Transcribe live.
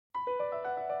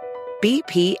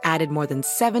BP added more than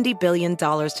 $70 billion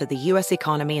to the U.S.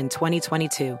 economy in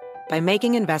 2022 by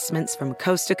making investments from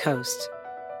coast to coast.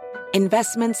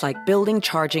 Investments like building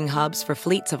charging hubs for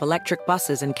fleets of electric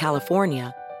buses in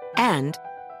California and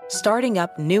starting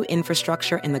up new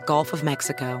infrastructure in the Gulf of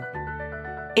Mexico.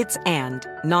 It's and,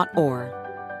 not or.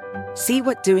 See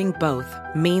what doing both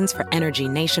means for energy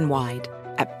nationwide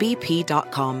at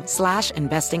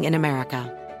bp.com/investing in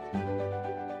America.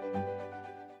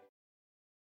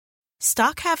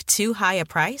 Stock have too high a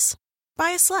price?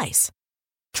 Buy a slice.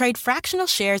 Trade fractional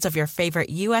shares of your favorite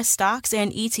U.S. stocks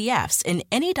and ETFs in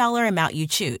any dollar amount you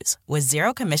choose with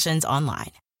zero commissions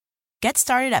online. Get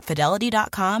started at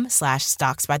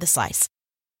Fidelity.com/stocks by the slice.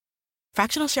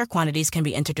 Fractional share quantities can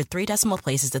be entered to 3 decimal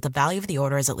places if the value of the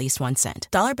order is at least 1 cent.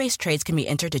 Dollar-based trades can be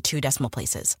entered to 2 decimal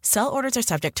places. Sell orders are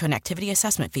subject to an activity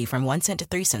assessment fee from 1 cent to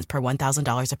 3 cents per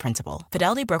 $1,000 of principal.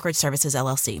 Fidelity Brokerage Services,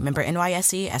 LLC. Member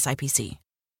NYSE, SIPC.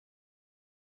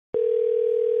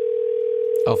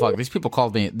 Oh, fuck. These people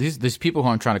called me. These people who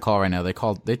I'm trying to call right now, they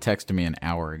texted me an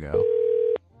hour ago.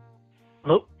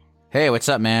 Hello? Hey, what's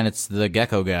up, man? It's the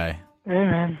Gecko guy. Hey,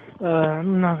 man.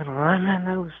 I'm not gonna lie, man.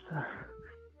 I was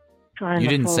trying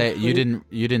to fall asleep.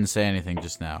 You didn't say anything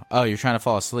just now. Oh, you're trying to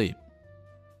fall asleep.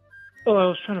 Oh, I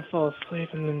was trying to fall asleep,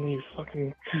 and then you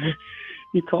fucking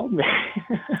you called me.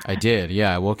 I did.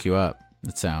 Yeah, I woke you up.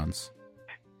 It sounds.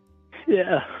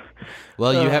 Yeah.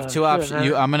 Well, you have 2 options.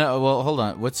 Sure, Well, hold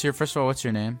on. What's your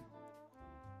name?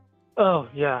 Oh,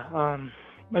 yeah.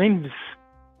 My name is.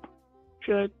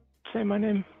 Should I say my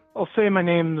name? I'll say my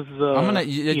name is.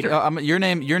 Your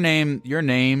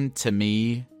name to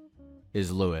me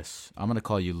is Lewis. I'm gonna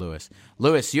call you Lewis.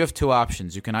 Lewis, you have 2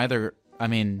 options. You can either,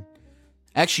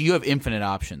 actually, you have infinite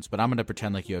options, but I'm gonna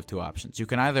pretend like you have 2 options. You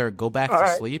can either go back to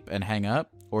sleep and hang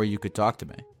up, or you could talk to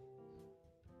me.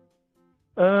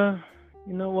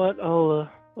 You know what? I'll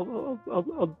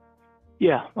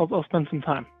spend some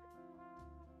time.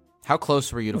 How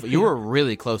close were you to? You were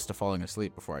really close to falling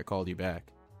asleep before I called you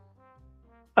back.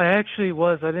 I actually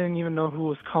was. I didn't even know who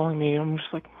was calling me. I'm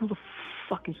just like, who the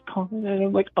fuck is calling me? And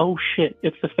I'm like, oh shit,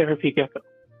 it's the Therapy Gecko.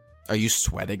 Are you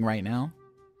sweating right now?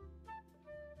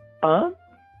 Not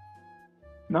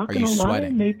Are gonna you lie,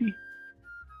 sweating? maybe.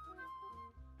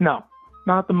 No,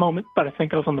 not at the moment, but I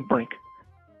think I was on the brink.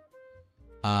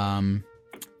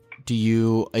 Do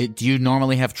you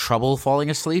normally have trouble falling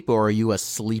asleep, or are you a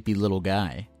sleepy little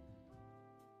guy?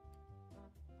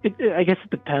 I guess it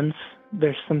depends.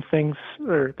 There's some things,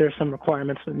 or there's some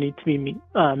requirements that need to be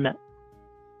met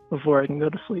before I can go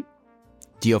to sleep.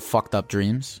 Do you have fucked up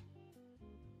dreams?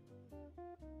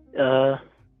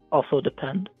 Also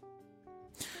depend.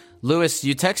 Lewis,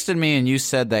 you texted me and you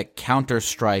said that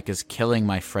Counter-Strike is killing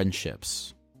my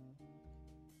friendships.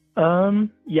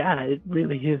 Yeah, it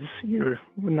really is. You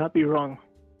would not be wrong.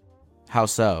 How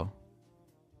so?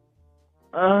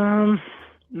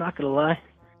 Not gonna lie.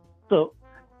 So,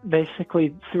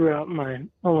 basically, throughout my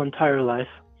whole entire life,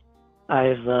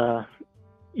 I've,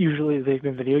 usually they've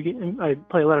been video games. I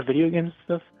play a lot of video games and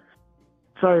stuff.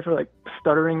 Sorry for,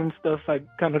 stuttering and stuff. I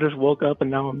kind of just woke up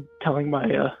and now I'm telling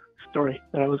my, story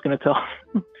that I was gonna tell.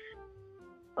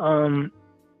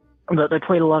 But I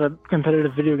played a lot of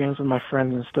competitive video games with my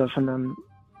friends and stuff, and then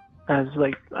as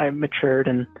I matured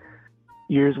and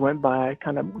years went by, I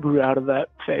kind of grew out of that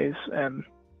phase, and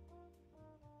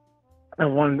I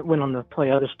went on to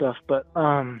play other stuff. But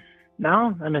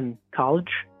now I'm in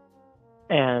college,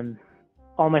 and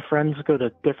all my friends go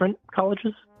to different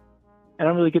colleges. I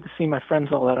don't really get to see my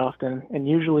friends all that often, and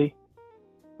usually,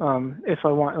 if I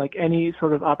want any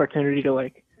sort of opportunity to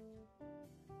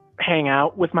hang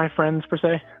out with my friends per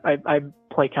se, I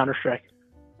play Counter-Strike,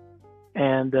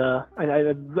 and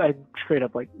I straight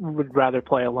up would rather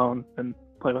play alone than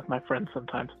play with my friends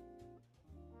sometimes.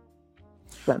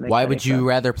 Why would you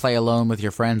rather play alone with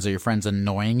your friends? Are your friends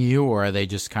annoying you, or are they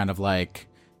just kind of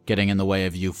getting in the way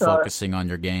of you focusing on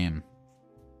your game?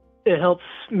 It helps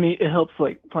me. It helps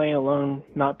playing alone,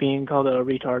 not being called a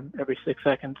retard every 6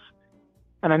 seconds.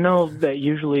 And I know that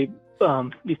usually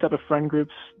these type of friend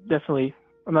groups definitely.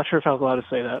 I'm not sure if I was allowed to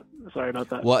say that. Sorry about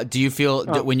that. Well, do you feel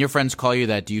when your friends call you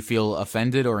that? Do you feel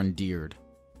offended or endeared?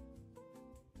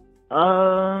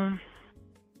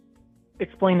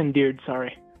 Explain endeared.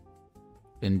 Sorry.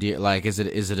 Endeared,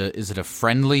 is it a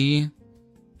friendly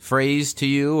phrase to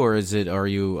you, or are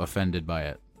you offended by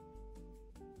it?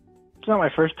 It's not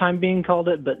my first time being called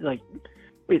it, but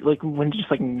when it just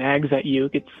nags at you,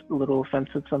 it gets a little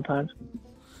offensive sometimes.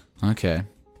 Okay.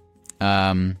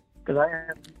 Because I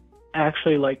am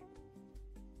actually a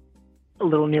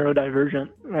little neurodivergent.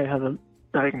 I have a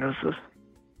diagnosis,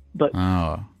 but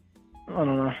I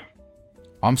don't know.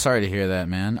 I'm sorry to hear that,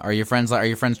 man. Are your friends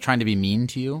trying to be mean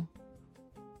to you?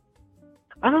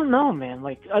 I don't know, man.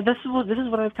 Like this is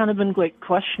what I've kind of been like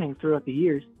questioning throughout the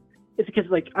years. It's because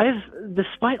like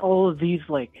despite all of these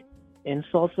like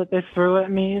insults that they throw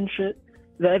at me and shit,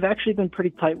 that I've actually been pretty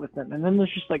tight with them. And then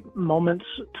there's just like moments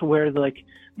to where like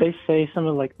they say some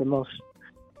of like the most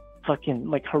fucking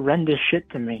like horrendous shit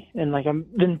to me, and like I'm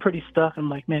been pretty stuck.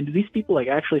 I'm like, man, do these people like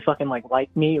actually fucking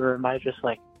like me, or am I just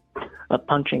like a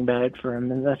punching bag for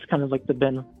them? And that's kind of like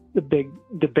been the big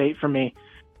debate for me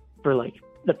for like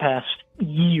the past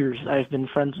years. I've been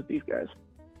friends with these guys.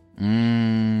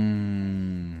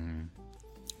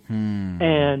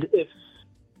 And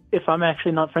if I'm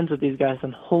actually not friends with these guys,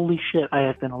 then holy shit, I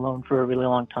have been alone for a really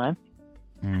long time.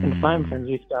 And if I'm friends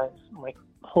with these guys, I'm like,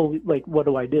 holy, like, what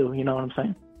do I do? You know what I'm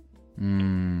saying?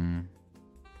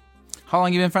 How long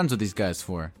have you been friends with these guys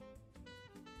for?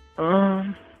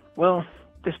 Well,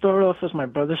 they started off as my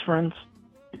brother's friends,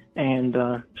 and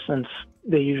since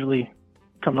they usually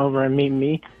come over and meet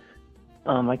me,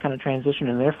 I kind of transitioned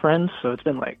to their friends. So it's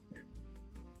been like,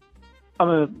 I'm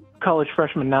a college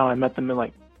freshman now. I met them in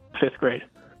like 5th grade.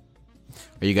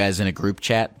 Are you guys in a group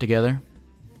chat together?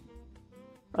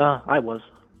 I was.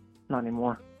 Not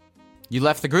anymore. You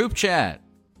left the group chat.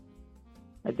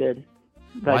 I did.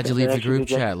 Why'd you leave the group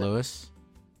chat, Lewis?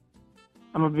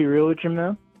 I'm gonna be real with you,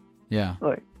 man. Yeah.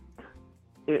 Like,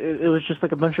 it was just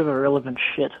like a bunch of irrelevant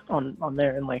shit on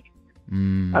there, and like,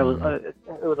 it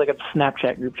was like a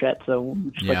Snapchat group chat, so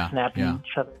we just like snapping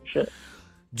each other and shit.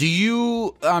 Do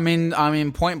you? I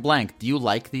mean, point blank. Do you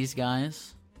like these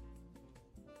guys?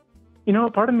 You know,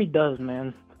 part of me does,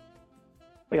 man.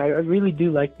 Like, I really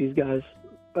do like these guys.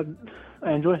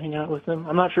 I enjoy hanging out with them.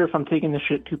 I'm not sure if I'm taking this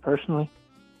shit too personally,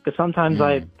 because sometimes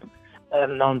I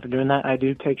am known for doing that. I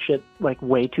do take shit like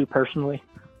way too personally,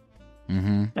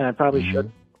 and I probably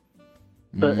should.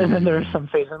 But and then there are some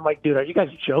phases I'm like, dude, are you guys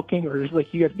joking, or is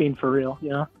like you guys being for real? You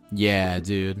know? Yeah,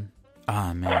 dude.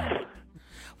 Oh man.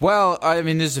 Well, I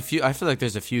mean, there's a few. I feel like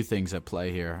there's a few things at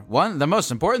play here. One, the most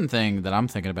important thing that I'm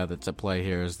thinking about that's at play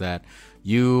here is that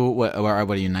you. What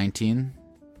are you? 19?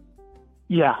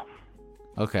 Yeah.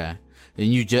 Okay. And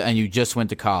you just went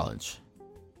to college.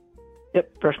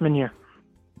 Yep, freshman year.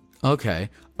 Okay.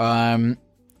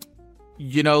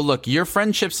 You know, look, your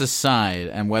friendships aside,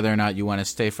 and whether or not you want to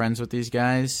stay friends with these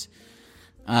guys,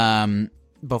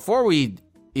 before we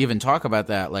even talk about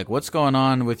that, like, what's going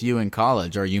on with you in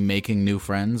college? Are you making new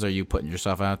friends? Are you putting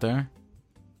yourself out there?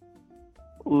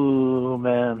 Ooh,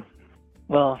 man.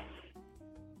 Well,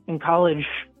 in college,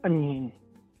 I mean,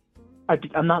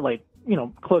 I'm not like, you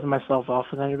know, closing myself off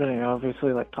with anybody. I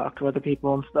obviously like talk to other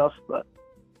people and stuff, but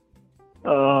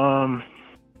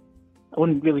I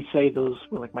wouldn't really say those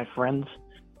were like my friends.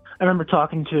 I remember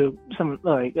talking to some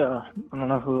like I don't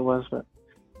know who it was, but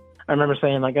I remember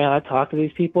saying like, yeah, I talk to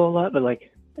these people a lot, but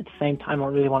like at the same time, I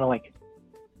don't really want to like,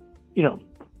 you know,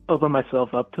 open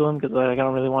myself up to them because like I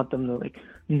don't really want them to like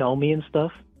know me and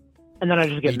stuff. And then I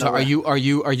just get. Are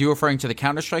you referring to the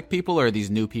Counter-Strike people or these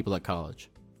new people at college?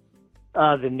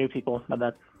 The new people. My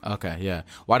bad. Okay, yeah.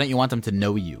 Why don't you want them to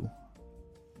know you?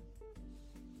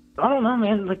 I don't know,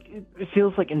 man. Like it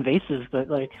feels like invasive, but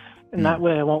like in that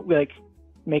way, I won't like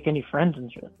make any friends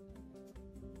and shit.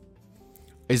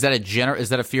 Is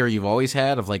that a fear you've always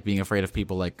had of like being afraid of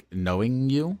people like knowing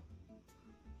you?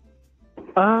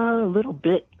 A little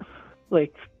bit.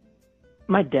 Like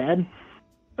my dad,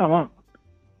 I won't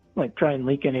like try and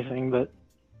leak anything, but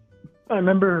I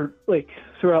remember like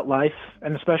throughout life,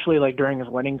 and especially like during his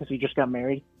wedding because he just got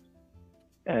married.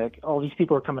 All these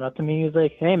people were coming up to me. He was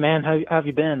like, "Hey, man, how have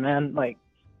you been, man? Like,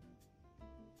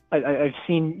 I've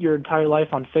seen your entire life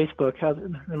on Facebook."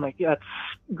 I'm like, "Yeah, that's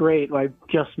great. I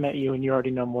just met you, and you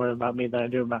already know more about me than I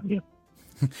do about you."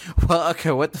 Well,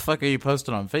 okay, what the fuck are you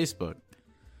posting on Facebook?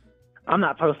 I'm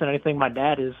not posting anything. My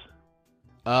dad is.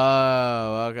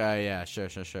 Oh, okay, yeah,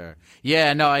 sure.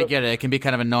 Yeah, no, I get it. It can be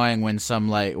kind of annoying when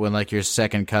when your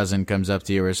second cousin comes up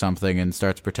to you or something and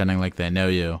starts pretending like they know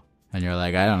you, and you're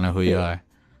like, I don't know who you are.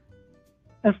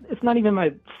 It's not even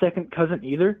my second cousin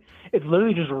either. It's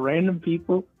literally just random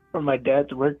people from my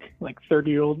dad's work, like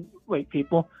 30-year-old like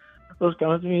people. Those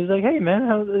come up to me. He's like, "Hey, man,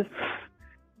 how's this?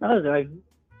 I've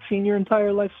seen your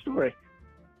entire life story."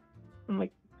 I'm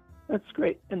like, "That's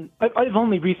great." And I've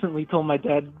only recently told my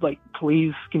dad, like,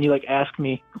 "Please, can you like ask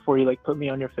me before you like put me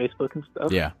on your Facebook and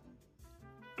stuff?" Yeah.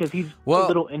 Because he's a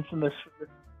little infamous.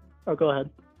 Oh, go ahead.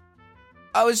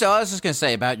 I was just gonna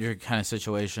say about your kind of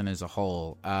situation as a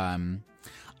whole.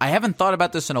 I haven't thought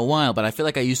about this in a while, but I feel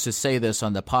like I used to say this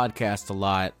on the podcast a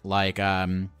lot. Like,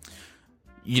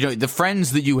 you know, the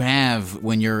friends that you have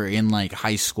when you're in like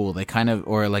high school, they kind of,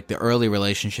 or like the early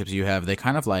relationships you have, they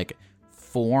kind of like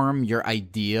form your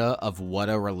idea of what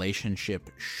a relationship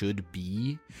should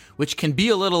be, which can be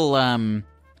a little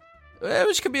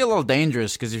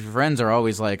dangerous, because if your friends are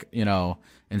always like, you know,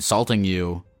 insulting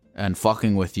you and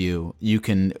fucking with you, you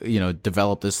can, you know,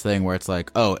 develop this thing where it's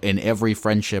like, oh, in every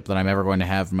friendship that I'm ever going to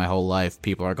have in my whole life,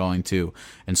 people are going to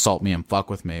insult me and fuck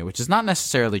with me, which is not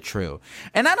necessarily true.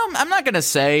 And I'm not going to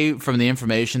say from the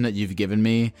information that you've given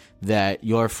me that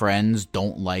your friends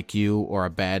don't like you or are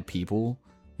bad people.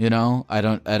 You know, I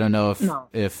don't know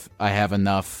if I have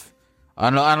enough. I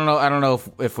don't know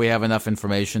if we have enough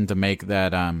information to make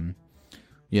that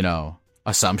you know,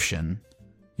 assumption.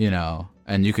 You know,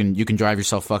 and you can drive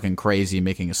yourself fucking crazy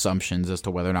making assumptions as to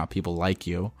whether or not people like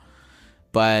you.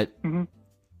 But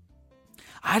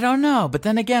I don't know. But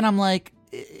then again, I'm like,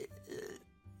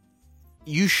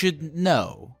 you should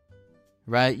know,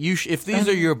 right? If these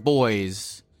are your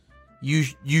boys, you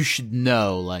should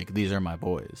know, like, these are my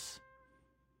boys.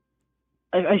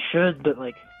 I should, but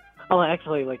like,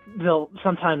 actually, like, they'll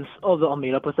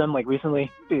meet up with them. Like recently,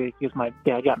 because my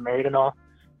dad got married and all,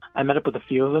 I met up with a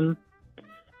few of them.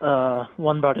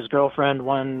 One brought his girlfriend,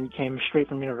 one came straight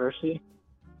from university.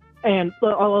 And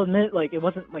I'll admit, like, it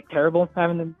wasn't like terrible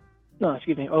having them,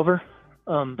 over.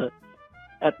 But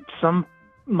at some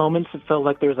moments it felt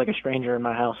like there was like a stranger in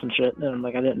my house and shit, and I'm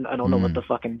like, I don't know what to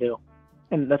fucking do.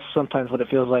 And that's sometimes what it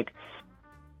feels like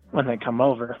when they come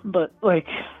over. But like,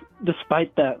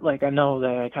 despite that, like, I know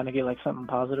that I kind of get like something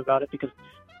positive about it, because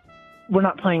we're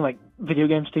not playing like video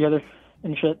games together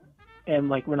and shit, and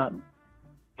like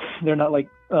they're not like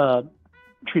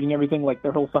treating everything like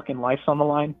their whole fucking life's on the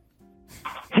line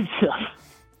and stuff.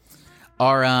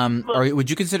 Would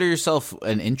you consider yourself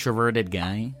an introverted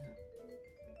guy?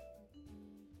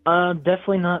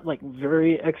 Definitely not like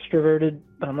very extroverted,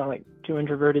 but I'm not like too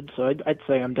introverted, so I'd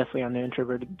say I'm definitely on the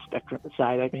introverted spectrum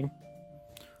side, I mean.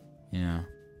 Yeah.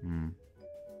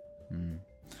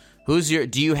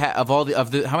 Do you have,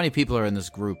 how many people are in this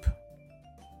group?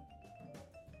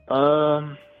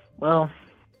 Well,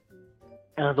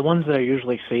 the ones that I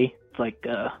usually see, it's like,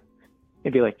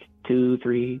 maybe like 2,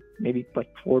 3, maybe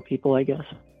like 4 people, I guess.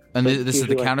 And this is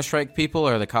the Counter-Strike people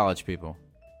or the college people?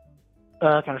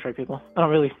 Counter-Strike people. I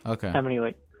don't really have any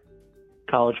like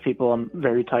college people I'm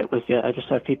very tight with yet. I just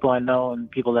have people I know and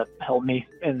people that help me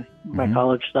in my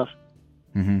college stuff.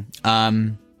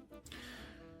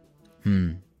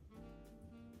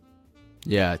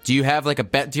 Yeah. Do you have like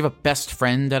do you have a best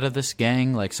friend out of this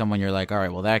gang? Like someone you're like, all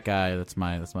right, well, that guy, that's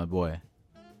my boy.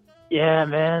 Yeah,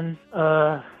 man.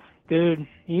 Dude,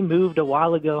 he moved a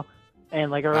while ago,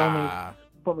 and like our only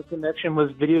form of connection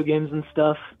was video games and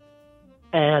stuff.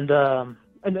 And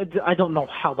I don't know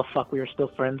how the fuck we are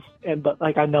still friends. But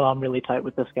like, I know I'm really tight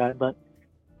with this guy. But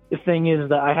the thing is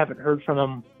that I haven't heard from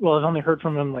him. Well, I've only heard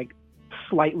from him like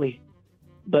slightly.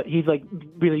 But he's like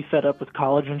really fed up with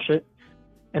college and shit.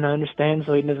 And I understand,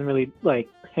 so he doesn't really like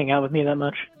hang out with me that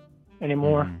much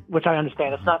anymore, which I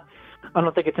understand. It's not, I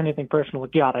don't think it's anything personal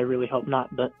with God, I really hope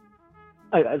not, but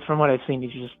from what I've seen,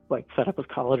 he's just like fed up with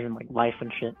college and like life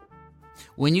and shit.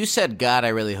 When you said God, I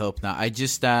really hope not, I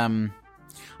just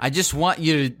want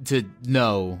you to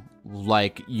know,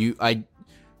 like,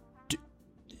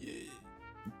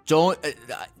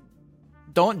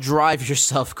 don't drive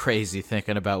yourself crazy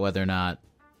thinking about whether or not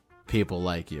people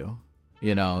like you.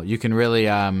 You know, you can really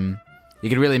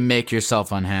make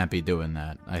yourself unhappy doing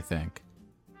that, I think.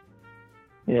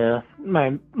 Yeah,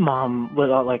 my mom was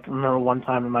like, I remember one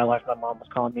time in my life, my mom was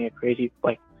calling me a crazy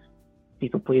like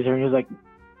people pleaser, and he was like,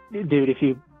 dude, if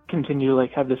you continue to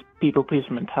like have this people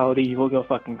pleaser mentality, you will go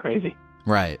fucking crazy.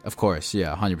 Right, of course,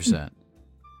 yeah, 100%.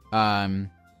 Let me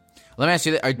ask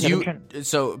you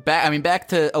that: back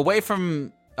to away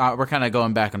from. We're kind of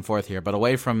going back and forth here, but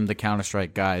away from the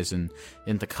Counter-Strike guys and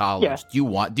into college, yeah. do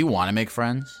you want to make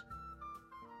friends?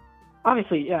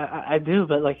 Obviously, yeah, I do,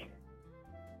 but like,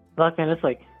 look, man, it's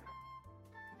like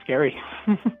scary.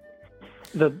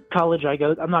 The college I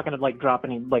go, I'm not gonna like drop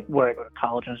any like where I go to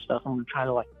college and stuff. I'm trying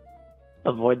to like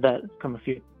avoid that. Come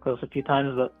close a few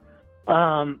times, but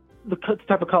the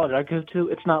type of college I go to,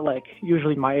 it's not like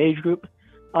usually my age group.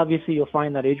 Obviously, you'll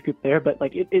find that age group there, but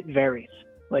like it varies.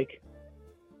 Like,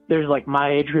 there's like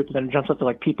my age group, and then it jumps up to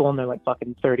like people in their like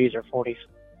fucking 30s or 40s.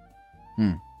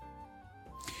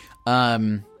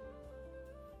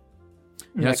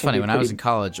 You know, it's funny, when I was in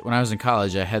college,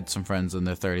 I had some friends in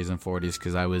their 30s and 40s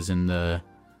because I was in the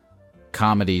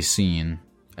comedy scene,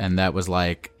 and that was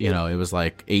like, you know, it was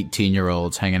like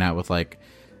 18-year-olds hanging out with like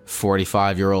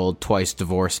 45-year-old twice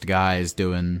divorced guys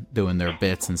doing their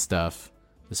bits and stuff.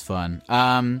 It was fun.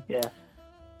 Yeah.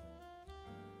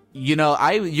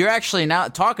 you're actually now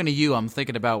talking to you. I'm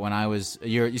thinking about when I was.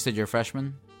 You said you're a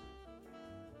freshman.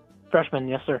 Freshman,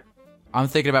 yes, sir. I'm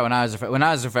thinking about when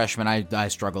I was a freshman. I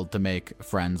struggled to make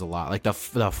friends a lot. Like the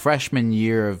freshman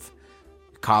year of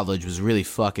college was really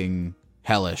fucking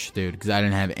hellish, dude, because I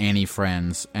didn't have any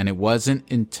friends, and it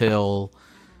wasn't until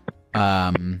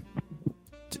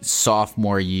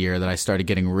sophomore year that I started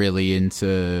getting really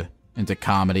into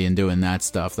comedy and doing that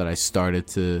stuff that I started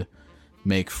to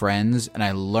make friends. And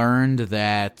I learned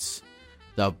that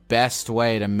the best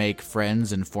way to make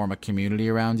friends and form a community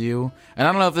around you, and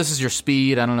I don't know if this is your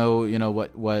speed, I don't know,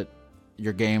 what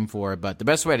you're game for, but the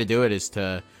best way to do it is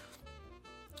to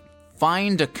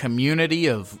find a community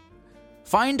of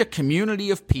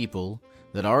people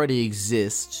that already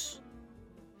exists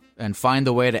and find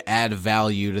a way to add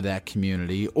value to that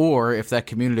community. Or if that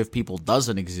community of people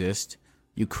doesn't exist,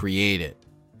 you create it,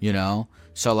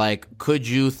 So, like, could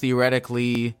you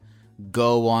theoretically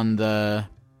go on the,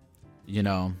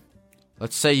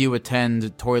 let's say you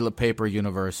attend Toilet Paper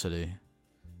University.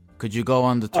 Could you go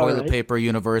on the Toilet Paper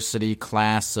University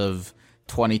class of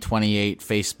 2028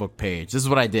 Facebook page? This is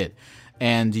what I did.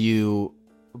 And you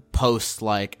post,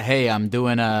 like, hey, I'm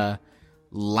doing a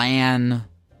LAN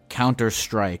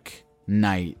Counter-Strike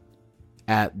night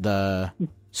at the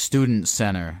student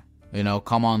center.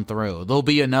 Come on through. There'll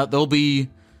be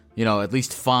at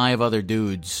least 5 other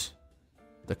dudes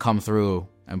that come through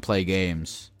and play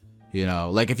games.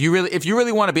 Like if you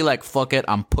really want to be like, fuck it,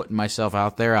 I'm putting myself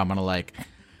out there, I'm gonna like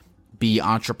be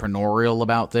entrepreneurial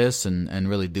about this and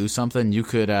really do something, you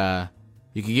could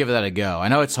give that a go. I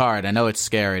know it's hard, I know it's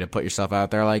scary to put yourself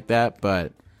out there like that,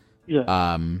 but yeah.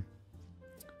 I mean,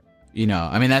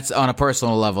 that's on a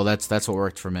personal level, that's what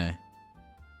worked for me.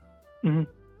 Mm-hmm.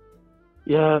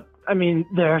 Yeah, I mean,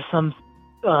 there are some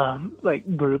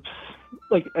like groups,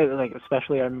 like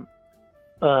especially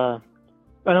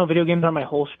I know video games aren't my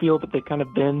whole spiel, but they've kind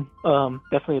of been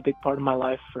definitely a big part of my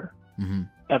life for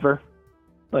ever.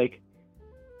 Like,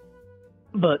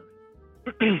 but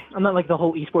I'm not like the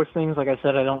whole esports things. Like I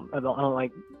said, I don't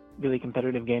like really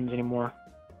competitive games anymore.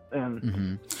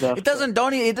 And stuff, it doesn't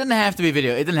have to be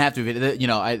video. It doesn't have to be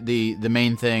video. The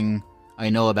main thing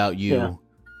I know about you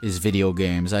is video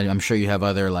games. I'm sure you have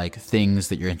other like things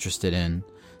that you're interested in.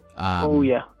 Oh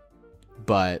yeah.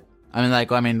 But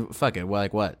fuck it. Well,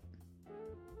 like what?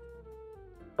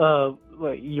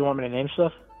 You want me to name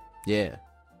stuff? Yeah.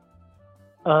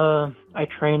 I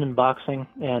train in boxing,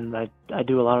 and I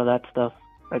do a lot of that stuff.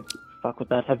 I fuck with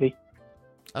that heavy.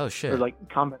 Oh shit. Or like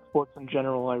combat sports in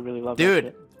general. I really love Dude, that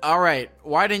shit. All right.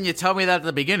 Why didn't you tell me that at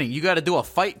the beginning? You got to do a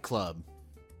fight club.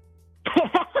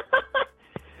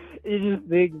 It's just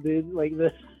big, dude. Like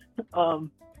this.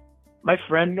 My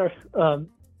friend,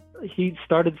 he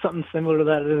started something similar to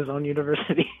that at his own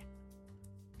university.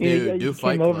 Dude, do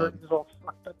fight club. Over and just all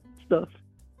fucked up stuff.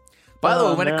 By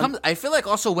the way, I feel like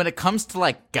also when it comes to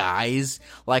like guys,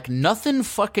 like nothing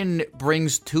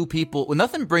brings two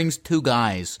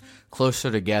guys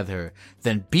closer together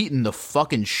than beating the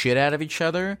fucking shit out of each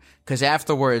other. Because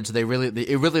afterwards,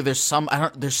 there's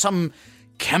some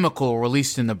chemical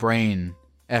released in the brain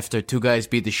after two guys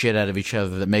beat the shit out of each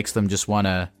other that makes them just want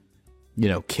to,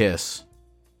 kiss.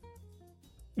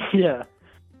 Yeah,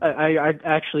 I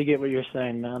actually get what you're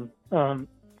saying, man. I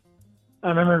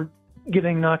remember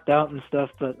getting knocked out and stuff,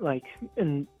 but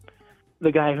and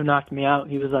the guy who knocked me out,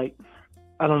 he was like,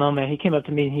 I don't know, man. He came up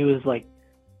to me and he was like,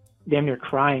 damn near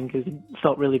crying because he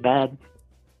felt really bad.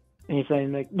 And he's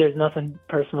saying like, there's nothing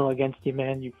personal against you,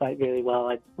 man. You fight really well.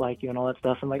 I like you and all that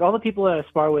stuff. And like all the people that I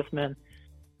spar with, man,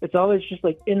 it's always just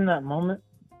like in that moment.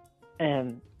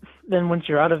 And then once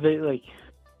you're out of it,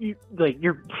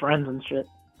 you're friends and shit.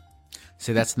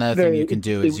 See, that's another thing you can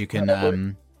do is you can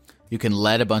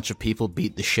let a bunch of people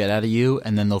beat the shit out of you,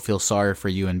 and then they'll feel sorry for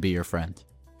you and be your friend.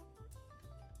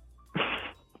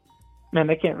 Man,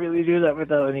 I can't really do that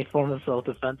without any form of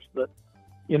self-defense, but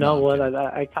you know what?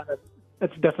 I kind of,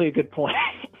 that's definitely a good point.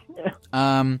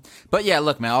 Yeah. But yeah,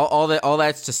 look, man, all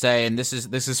that's to say, and this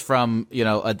is from,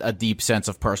 a deep sense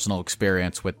of personal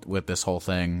experience with this whole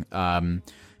thing,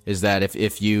 is that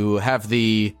if you have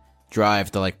the drive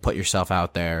to like put yourself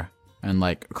out there and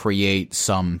like create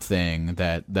something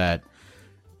that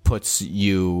puts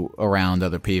you around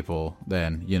other people,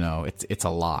 then it's a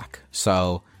lock.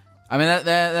 So, I mean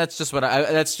that's just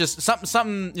that's just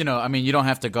something you don't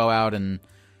have to go out and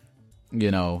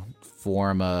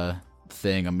form a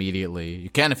thing immediately. You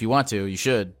can if you want to, you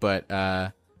should, but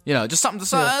just something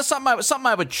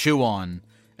I would chew on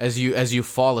as you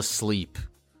fall asleep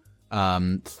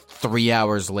 3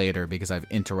 hours later because I've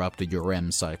interrupted your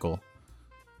REM cycle.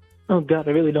 Oh God,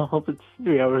 I really don't hope it's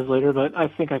 3 hours later, but I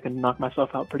think I can knock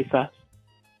myself out pretty fast.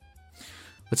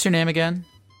 What's your name again?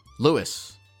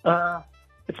 Lewis.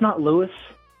 It's not Lewis,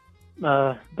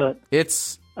 but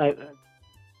It's...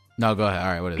 No, go ahead.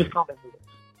 All right, what is just it? call me Lewis.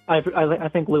 I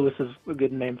think Lewis is a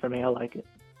good name for me. I like it.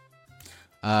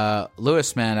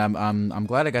 Lewis, man, I'm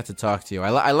glad I got to talk to you.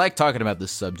 I like talking about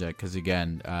this subject because,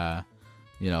 again,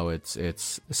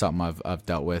 it's something I've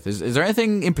dealt with. Is there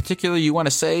anything in particular you want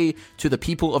to say to the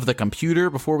people of the computer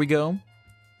before we go?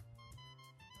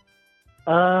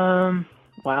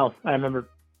 Wow, I remember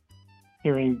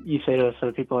hearing you say to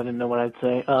other people, I didn't know what I'd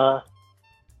say.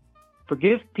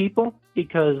 Forgive people,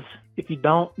 because if you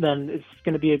don't, then it's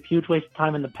going to be a huge waste of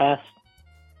time in the past.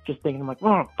 Just thinking like,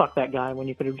 oh, fuck that guy, when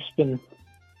you could have just been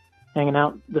hanging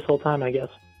out this whole time, I guess.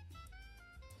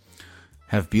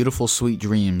 Have beautiful, sweet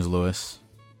dreams, Lewis.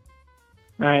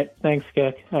 All right, thanks,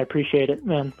 Gek. I appreciate it,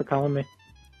 man, for calling me.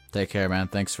 Take care, man.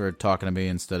 Thanks for talking to me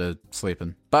instead of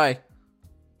sleeping. Bye.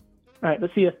 All right,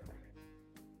 let's see you.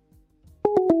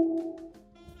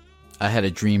 I had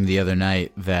a dream the other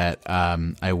night that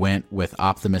I went with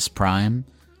Optimus Prime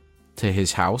to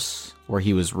his house where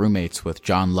he was roommates with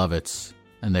John Lovitz,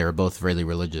 and they were both really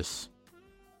religious.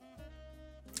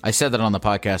 I said that on the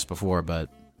podcast before, but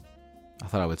I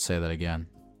thought I would say that again.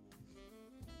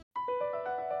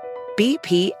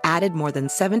 BP added more than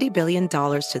 $70 billion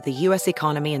to the U.S.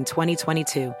 economy in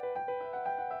 2022.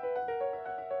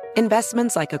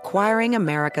 Investments like acquiring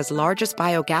America's largest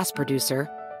biogas producer,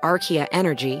 Archaea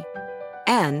Energy,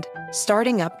 and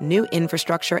starting up new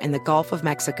infrastructure in the Gulf of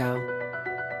Mexico.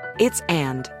 It's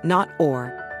and, not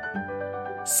or.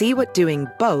 See what doing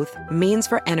both means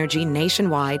for energy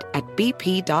nationwide at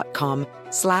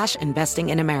bp.com/investing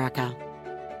in America.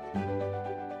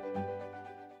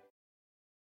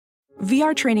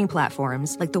 VR training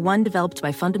platforms, like the one developed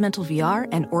by Fundamental VR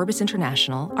and Orbis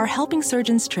International, are helping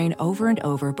surgeons train over and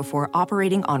over before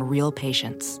operating on real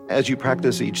patients. As you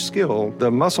practice each skill,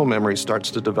 the muscle memory starts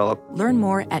to develop. Learn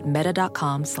more at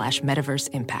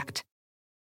meta.com/metaverse impact.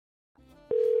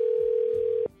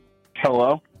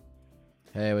 Hello?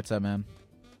 Hey, what's up, man?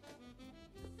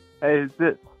 Hey, is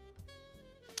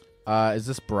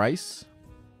this Bryce?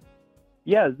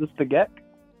 Yeah, is this the Gek?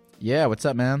 Yeah, what's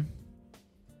up, man?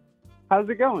 How's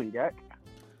it going, Gek?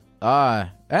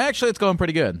 Actually, it's going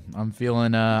pretty good. I'm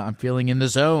feeling in the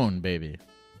zone, baby.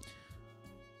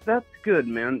 That's good,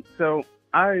 man. So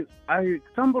I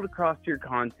stumbled across your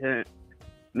content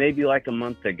maybe like a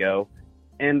month ago,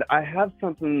 and I have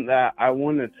something that I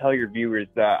want to tell your viewers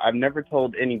that I've never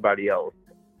told anybody else.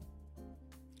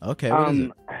 Okay, what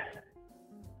is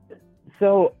it?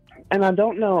 So, and I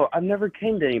don't know, I've never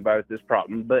came to anybody with this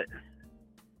problem, but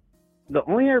the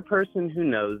only other person who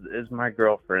knows is my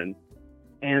girlfriend.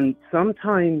 And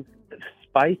sometimes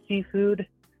spicy food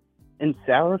and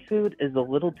sour food is a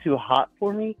little too hot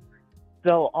for me.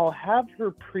 So I'll have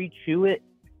her pre-chew it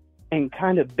and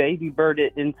kind of baby bird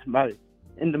it into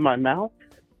my mouth.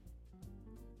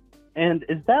 And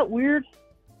is that weird?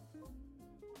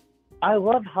 I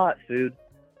love hot food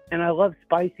and I love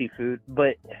spicy food,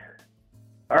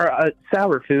 or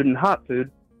sour food and hot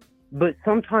food. But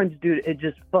sometimes, dude, it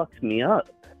just fucks me up.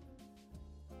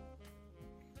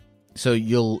 So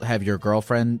you'll have your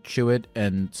girlfriend chew it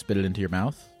and spit it into your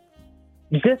mouth?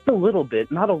 Just a little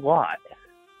bit, not a lot.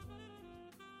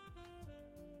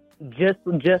 Just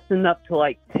enough to,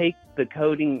 like, take the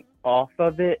coating off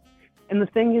of it. And the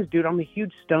thing is, dude, I'm a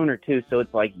huge stoner, too, so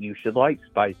it's like, you should like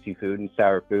spicy food and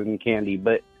sour food and candy,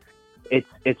 but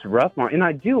it's rough on, and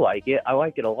I do like it. I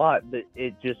like it a lot, but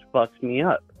it just fucks me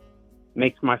up.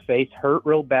 Makes my face hurt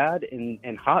real bad,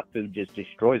 and hot food just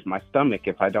destroys my stomach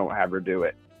if I don't have her do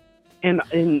it. And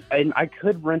I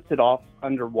could rinse it off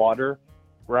underwater,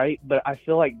 right? But I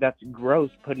feel like that's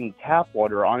gross putting tap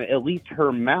water on it. At least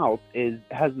her mouth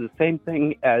has the same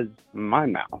thing as my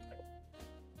mouth.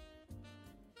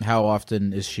 How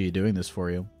often is she doing this for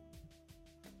you?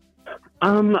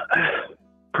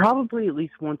 Probably at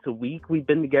least once a week. We've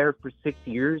been together for 6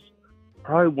 years.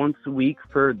 Probably once a week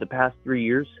for the past 3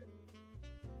 years.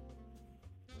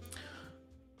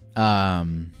 I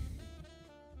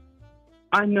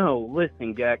know.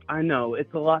 Listen, Gek, I know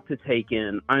it's a lot to take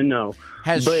in. I know.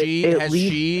 Has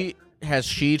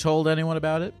she told anyone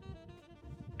about it?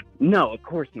 No, of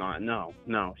course not. No.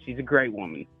 She's a great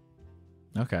woman.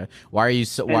 Okay. Why are you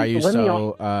so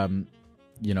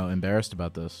embarrassed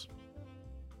about this?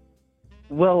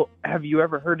 Well, have you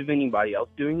ever heard of anybody else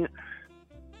doing it?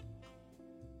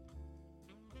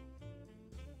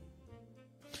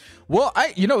 Well,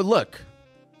 look.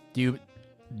 Do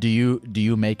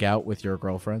you make out with your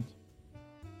girlfriend?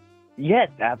 Yes,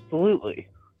 absolutely.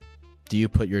 Do you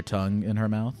put your tongue in her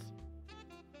mouth?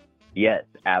 Yes,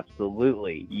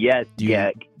 absolutely. Yes, Do you,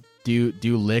 Gek. do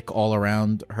you lick all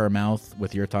around her mouth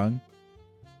with your tongue?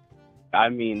 I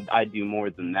mean, I do more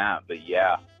than that, but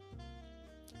yeah.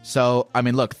 So, I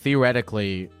mean, look,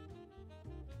 theoretically,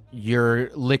 you're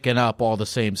licking up all the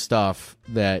same stuff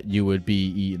that you would be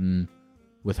eating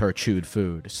with her chewed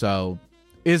food. So,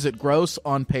 is it gross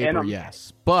on paper?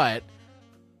 Yes. But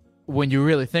when you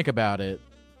really think about it,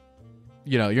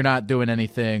 you know, you're not doing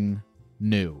anything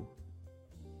new.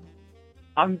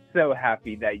 I'm so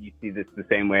happy that you see this the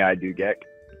same way I do, Gek.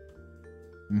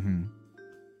 Mm-hmm.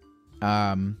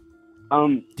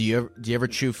 Do you ever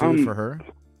chew food for her?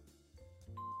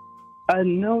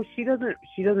 No, she doesn't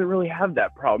really have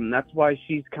that problem. That's why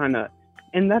she's kind of,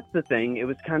 and that's the thing. It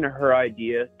was kind of her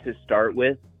idea to start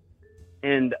with.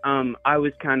 And I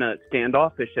was kind of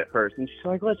standoffish at first, and she's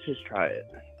like, let's just try it.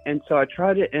 And so I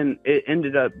tried it, and it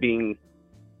ended up being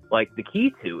like the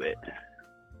key to it.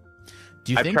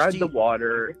 Do you I think tried the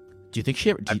water. Do you think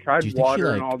she ever? I tried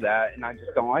water and all that, and I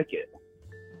just don't like it.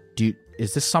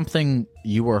 Is this something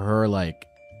you or her like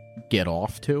get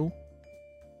off to?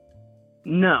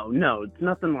 No, it's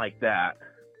nothing like that.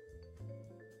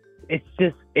 It's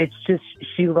just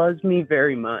she loves me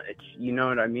very much. You know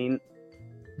what I mean?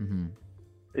 Mm-hmm.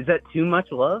 Is that too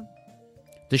much love?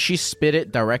 Does she spit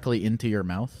it directly into your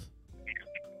mouth?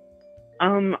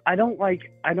 I don't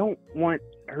want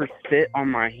her spit on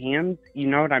my hands. You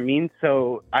know what I mean?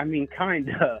 So I mean,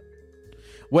 kinda.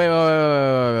 Wait.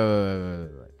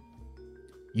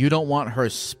 You don't want her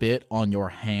spit on your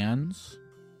hands?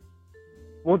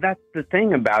 Well, that's the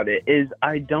thing about it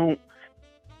I mean,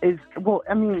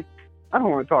 I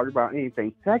don't want to talk about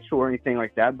anything sexual or anything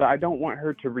like that, but I don't want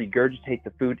her to regurgitate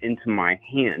the food into my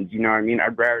hands. You know what I mean?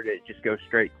 I'd rather it just go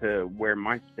straight to where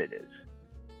my spit is.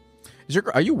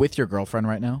 Are you with your girlfriend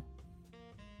right now?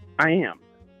 I am.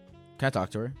 Can I talk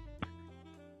to her?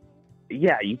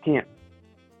 Yeah, you can.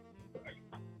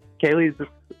 Kaylee,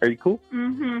 are you cool?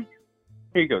 Mm-hmm.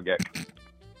 Here you go, Gek.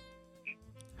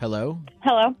 Hello?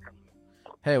 Hello.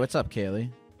 Hey, what's up, Kaylee?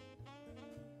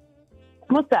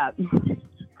 What's up?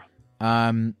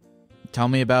 Tell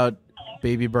me about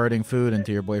baby birding food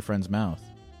into your boyfriend's mouth.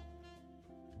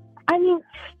 I mean,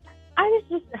 I was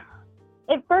just,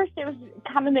 at first it was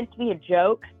kind of meant to be a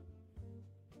joke.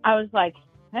 I was like,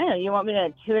 hey, you want me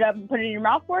to chew it up and put it in your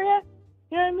mouth for you?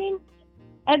 You know what I mean?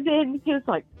 And then he was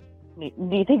like, do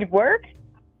you think it'd work?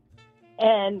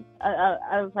 And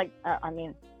I was like, I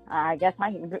mean, I guess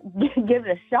I can give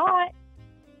it a shot.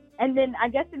 And then I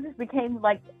guess it just became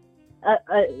like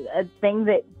a thing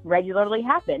that regularly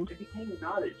happened. It became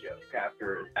not a joke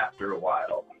after a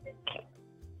while.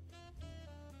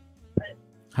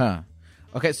 Huh.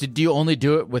 Okay, so do you only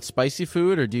do it with spicy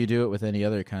food, or do you do it with any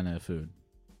other kind of food?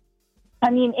 I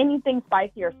mean, anything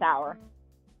spicy or sour.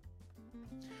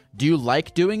 Do you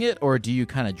like doing it, or do you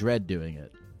kind of dread doing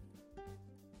it?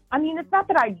 I mean, it's not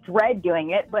that I dread doing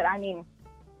it, but I mean,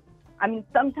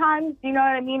 sometimes, you know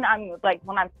what I mean? I'm like,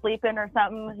 when I'm sleeping or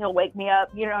something, he'll wake me up,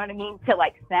 you know what I mean, to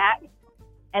like snack.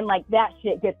 And like that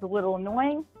shit gets a little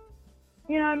annoying.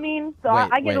 You know what I mean? So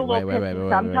I get a little pissy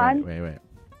sometimes. Wait.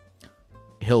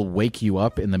 He'll wake you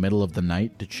up in the middle of the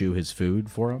night to chew his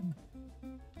food for him?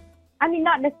 I mean,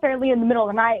 not necessarily in the middle of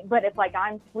the night, but if like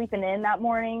I'm sleeping in that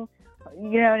morning,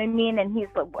 you know what I mean? And he's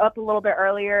up a little bit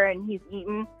earlier and he's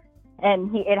eating,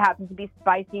 and it happens to be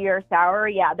spicy or sour.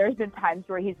 Yeah, there's been times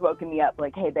where he's woken me up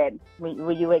like, hey, babe,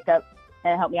 will you wake up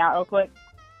and help me out real quick?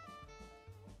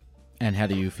 And how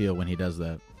do you feel when he does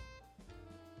that?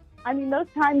 I mean, those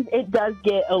times it does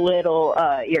get a little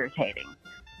irritating.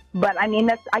 But, I mean,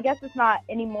 I guess it's not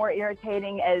any more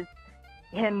irritating as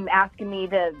him asking me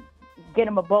to get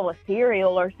him a bowl of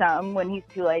cereal or something when he's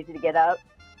too lazy to get up.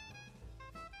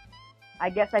 I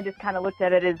guess I just kind of looked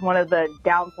at it as one of the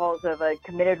downfalls of a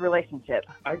committed relationship.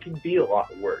 I can be a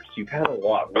lot worse. You've had a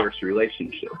lot worse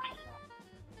relationships.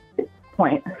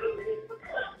 Point.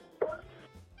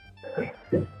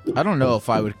 I don't know if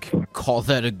I would call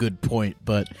that a good point,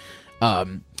 but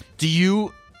do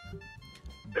you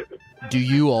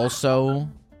also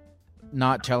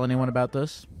not tell anyone about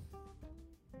this?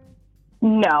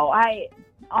 No,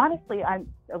 honestly,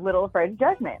 I'm a little afraid of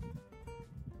judgment.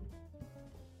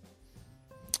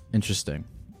 Interesting.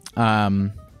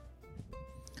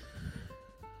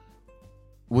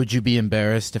 Would you be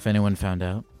embarrassed if anyone found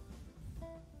out?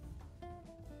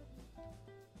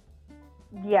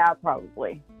 Yeah,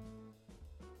 probably.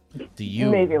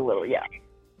 Maybe a little, yeah.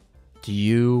 Do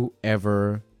you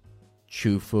ever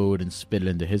chew food and spit it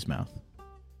into his mouth?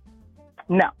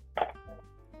 No.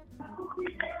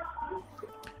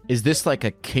 Is this like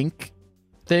a kink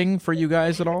thing for you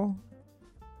guys at all?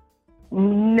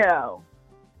 No.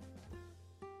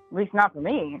 At least not for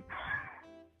me.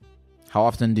 How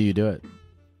often do you do it?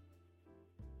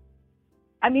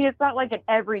 I mean, it's not like an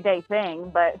everyday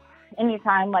thing, but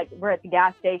anytime, like, we're at the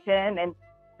gas station and,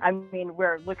 I mean,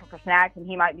 we're looking for snacks and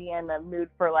he might be in the mood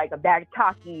for, like, a bag of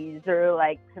Takis or,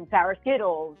 like, some sour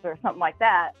Skittles or something like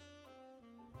that.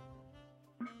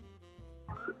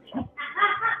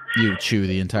 You chew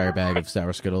the entire bag of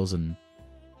sour Skittles and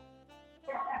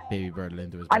Baby Bird it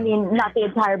into his mouth. I mean, not the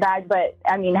entire bag, but,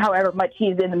 I mean, however much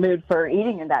he's in the mood for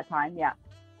eating at that time, yeah.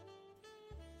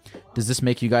 Does this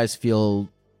make you guys feel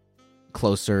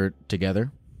closer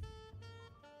together?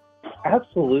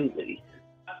 Absolutely.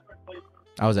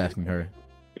 I was asking her.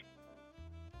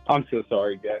 I'm so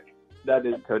sorry, Jack. That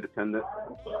is codependent.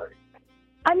 I'm sorry.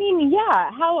 I mean, yeah,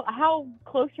 how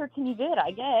closer can you get,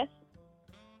 I guess?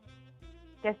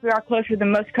 Guess we are closer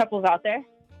than most couples out there.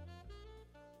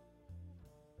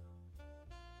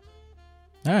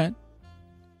 All right.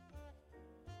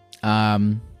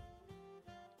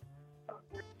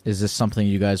 Is this something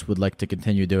you guys would like to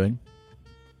continue doing?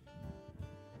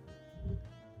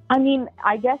 I mean,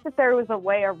 I guess if there was a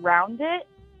way around it,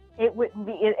 it wouldn't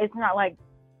be. It's not like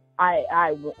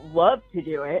I would love to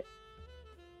do it.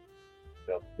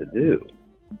 Stuff to do.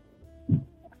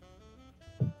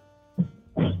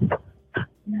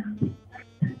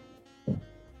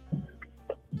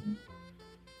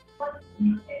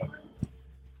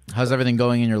 How's everything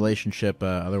going in your relationship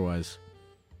otherwise?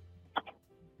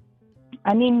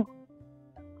 I mean,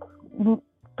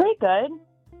 pretty good.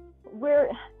 We're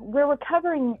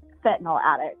recovering fentanyl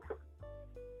addicts.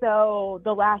 So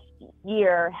the last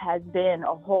year has been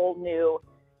a whole new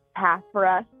path for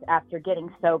us after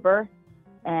getting sober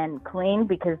and clean,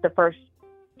 because the first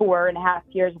 4.5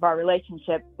 years of our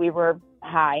relationship, we were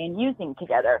high and using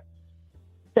together.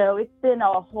 So it's been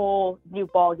a whole new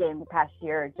ball game the past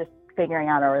year, just figuring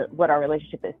out what our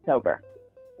relationship is sober.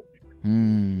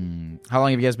 How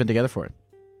long have you guys been together for?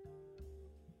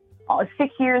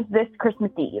 6 years this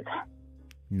Christmas Eve.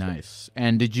 Nice.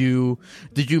 And did you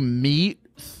meet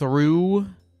through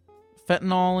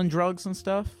fentanyl and drugs and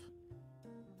stuff?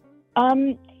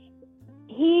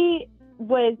 He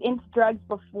was into drugs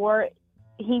before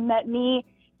he met me.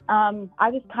 I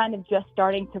was kind of just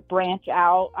starting to branch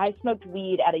out. I smoked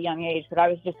weed at a young age, but I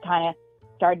was just kind of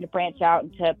starting to branch out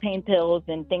into pain pills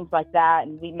and things like that.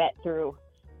 And we met through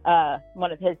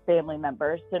one of his family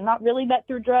members. So not really met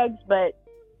through drugs, but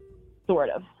sort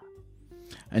of.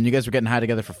 And you guys were getting high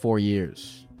together for 4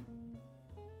 years.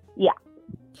 Yeah.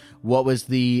 What was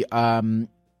the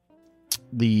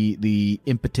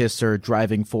impetus or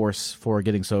driving force for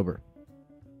getting sober?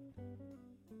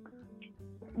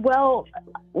 Well,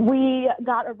 we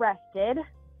got arrested,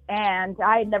 and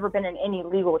I had never been in any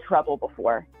legal trouble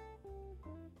before.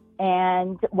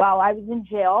 And while I was in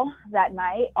jail that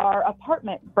night, our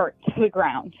apartment burnt to the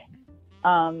ground.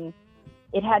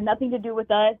 It had nothing to do with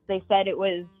us. They said it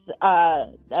was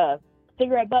a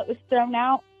cigarette butt was thrown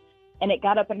out, and it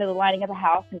got up into the lining of the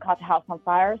house and caught the house on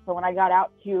fire. So when I got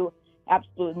out to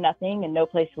absolute nothing and no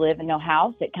place to live and no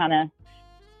house, it kind of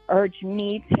urged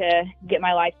me to get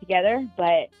my life together.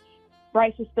 But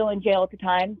Bryce was still in jail at the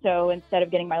time, so instead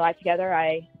of getting my life together,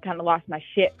 I kind of lost my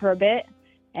shit for a bit.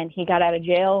 And he got out of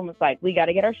jail and was like, we got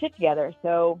to get our shit together.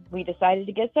 So we decided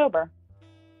to get sober.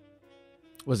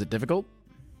 Was it difficult?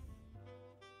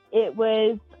 It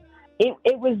was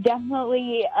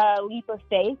definitely a leap of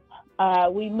faith.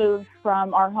 We moved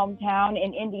from our hometown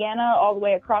in Indiana all the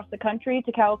way across the country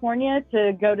to California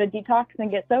to go to detox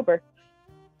and get sober.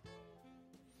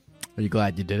 Are you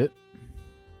glad you did it?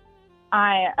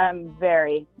 I am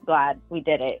very glad we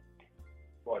did it.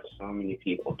 Watched so many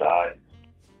people die.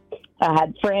 I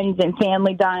had friends and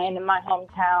family dying in my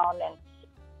hometown, and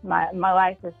my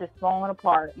life was just falling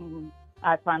apart. And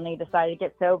I finally decided to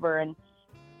get sober. And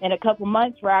in a couple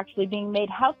months, we're actually being made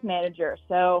house manager.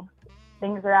 So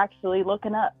things are actually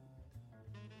looking up.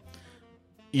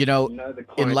 You know,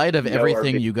 in light of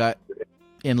everything you guys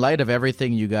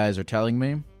are telling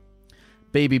me,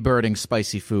 baby birding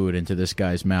spicy food into this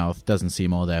guy's mouth doesn't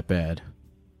seem all that bad.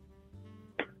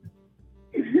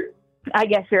 I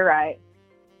guess you're right.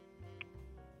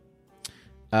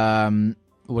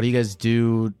 What do you guys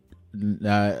do?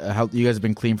 How you guys have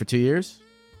been clean for 2 years?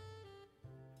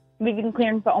 We've been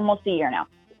clean for almost a year now.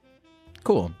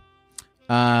 Cool.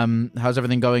 How's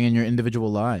everything going in your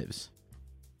individual lives?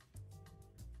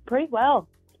 Pretty well.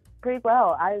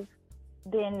 I've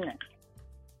been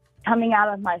coming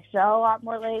out of my shell a lot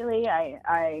more lately.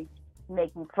 I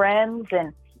making friends,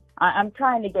 and I'm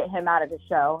trying to get him out of his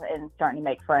shell and starting to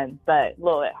make friends, but a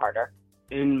little bit harder.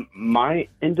 In my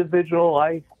individual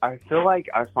life, I feel like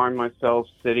I find myself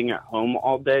sitting at home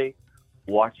all day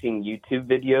watching YouTube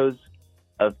videos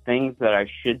of things that I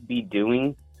should be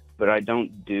doing, but I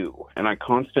don't do. And I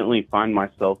constantly find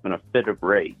myself in a fit of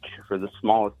rage for the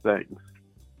smallest things.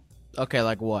 Okay,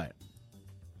 like what?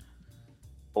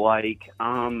 Like,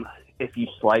 if you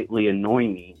slightly annoy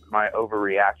me, my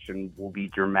overreaction will be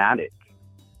dramatic.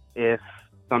 If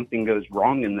something goes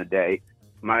wrong in the day,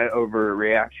 my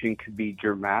overreaction could be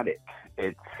dramatic.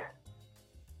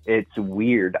 It's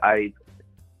weird.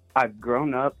 I've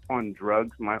grown up on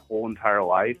drugs my whole entire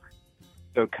life.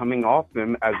 So coming off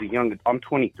them as I'm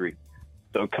 23.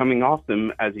 So coming off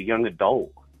them as a young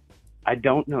adult, I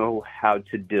don't know how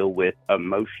to deal with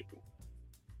emotion.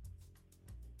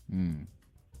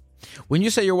 When you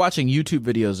say you're watching YouTube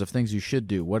videos of things you should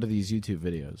do, what are these YouTube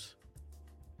videos?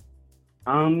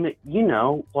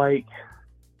 Like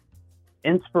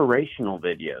inspirational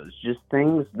videos, just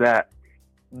things that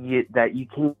you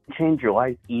can change your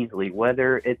life easily.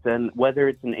 Whether it's an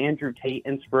Andrew Tate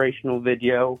inspirational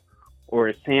video or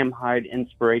a Sam Hyde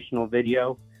inspirational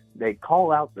video, they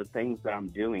call out the things that I'm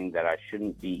doing that I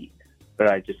shouldn't be, but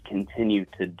I just continue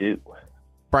to do.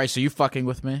 Bryce, are you fucking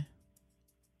with me?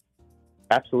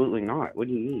 Absolutely not. What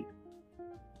do you mean?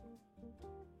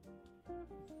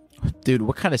 Dude,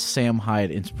 what kind of Sam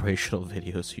Hyde inspirational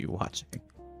videos are you watching?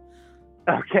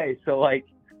 Okay, so like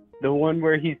the one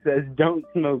where he says, don't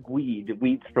smoke weed.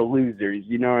 Weed's for losers.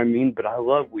 You know what I mean? But I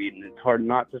love weed, and it's hard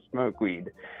not to smoke weed.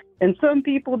 And some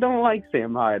people don't like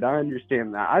Sam Hyde. I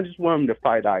understand that. I just want him to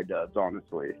fight iDubbbz,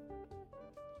 honestly.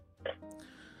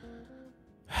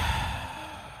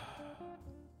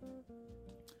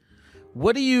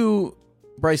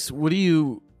 Bryce, what do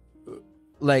you,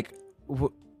 like,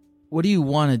 what do you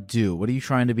want to do? What are you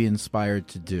trying to be inspired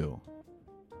to do?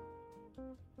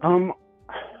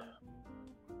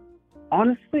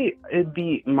 Honestly, it'd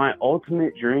be my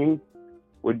ultimate dream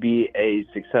would be a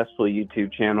successful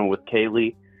YouTube channel with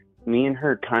Kaylee. Me and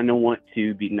her kind of want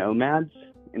to be nomads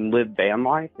and live van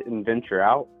life and venture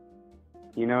out.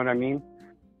 You know what I mean?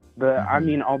 But I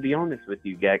mean, I'll be honest with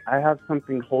you, Gag. I have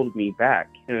something holding me back,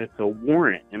 and it's a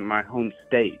warrant in my home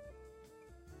state.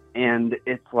 And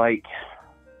it's like,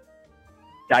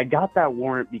 I got that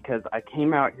warrant because I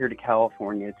came out here to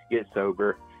California to get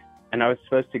sober, and I was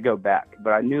supposed to go back.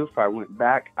 But I knew if I went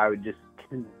back, I would just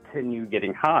continue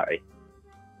getting high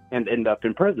and end up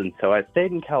in prison. So I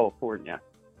stayed in California.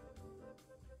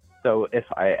 So if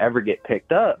I ever get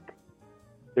picked up,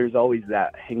 there's always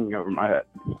that hanging over my head.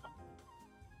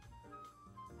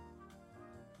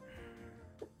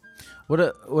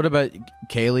 What about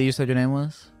Kaylee, you said your name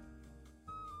was?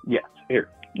 Yes, here.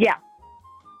 Yeah.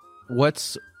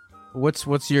 What's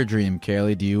your dream,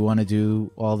 Kaylee? Do you want to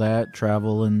do all that,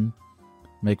 travel and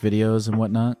make videos and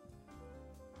whatnot?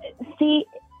 See,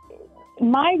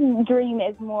 my dream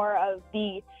is more of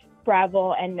the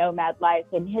travel and nomad life,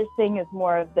 and his thing is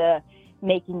more of the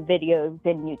making videos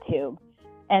in YouTube.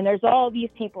 And there's all these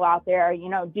people out there,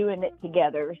 doing it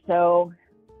together. So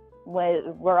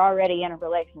we're already in a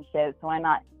relationship, so why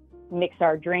not mix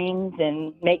our dreams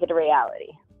and make it a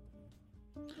reality?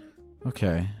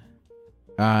 Okay.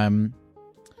 All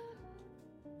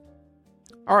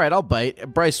right, I'll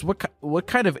bite. Bryce, what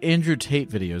kind of Andrew Tate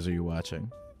videos are you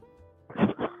watching?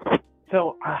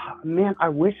 So, man, I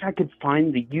wish I could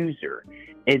find the user.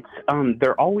 It's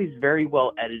they're always very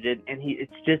well edited, and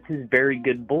it's just his very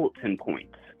good bulletin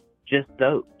points. Just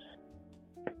those.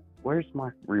 Where's my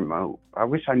remote? I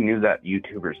wish I knew that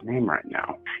YouTuber's name right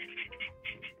now.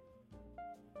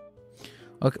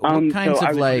 Okay, what kinds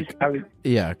of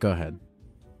yeah, go ahead.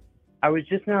 I was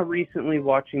just now recently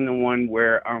watching the one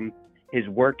where his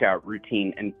workout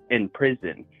routine in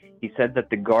prison. He said that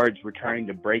the guards were trying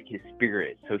to break his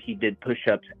spirit, so he did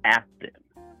push-ups at them.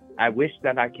 I wish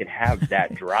that I could have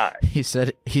that drive. He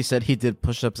said he did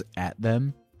push-ups at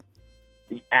them?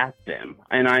 At them.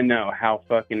 And I know how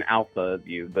fucking alpha of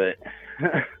you, but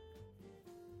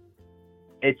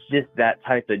it's just that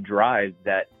type of drive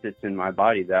that sits in my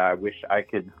body that I wish I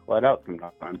could let out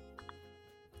sometime.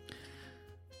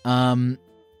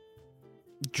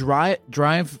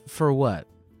 Drive for what?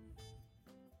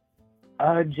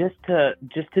 Just to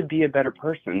be a better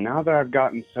person. Now that I've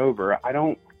gotten sober, I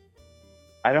don't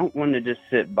want to just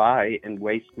sit by and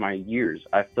waste my years.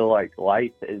 I feel like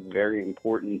life is very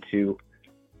important to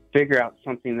figure out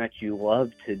something that you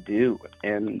love to do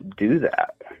and do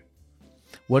that.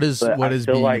 What does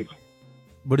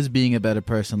being a better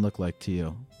person look like to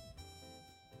you?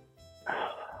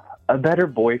 A better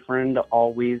boyfriend,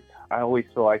 always. I always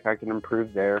feel like I can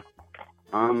improve there.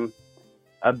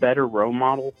 A better role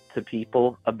model to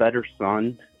people, a better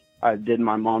son, I did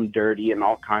my mom dirty in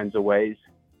all kinds of ways.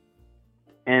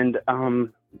 And a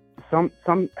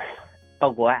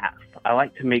laugh. I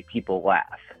like to make people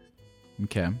laugh.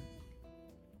 Okay.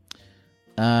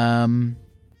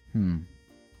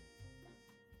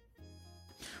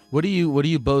 What do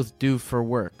you both do for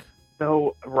work?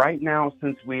 So right now,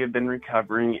 since we have been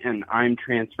recovering and I'm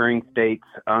transferring states,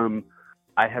 I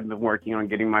have been working on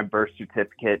getting my birth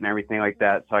certificate and everything like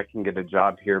that so I can get a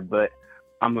job here. But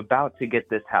I'm about to get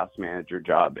this house manager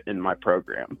job in my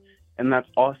program. And that's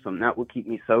awesome. That will keep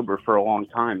me sober for a long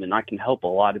time, and I can help a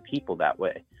lot of people that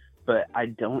way. But I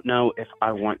don't know if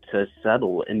I want to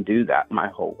settle and do that my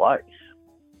whole life.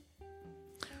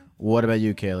 What about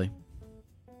you, Kaylee?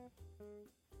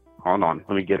 Hold on.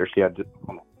 Let me get her. See, I just...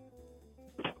 Hold on.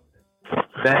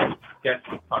 Ben, yes,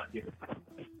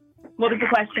 What was the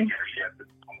question?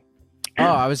 Oh,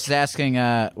 I was just asking.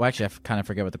 Well, actually, I kind of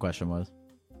forget what the question was.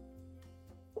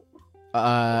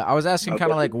 I was asking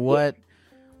kind of like what.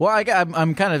 Well,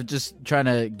 I'm kind of just trying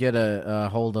to get a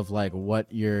hold of like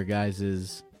what your guys'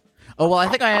 is. Oh well, I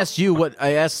think I asked you what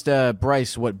I asked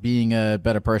Bryce what being a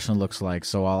better person looks like.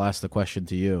 So I'll ask the question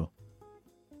to you.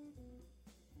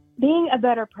 Being a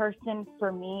better person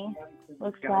for me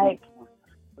looks like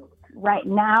right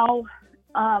now.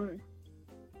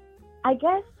 I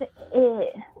guess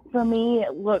for me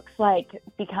it looks like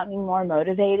becoming more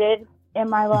motivated in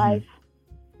my life.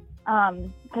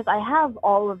 Because I have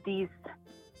all of these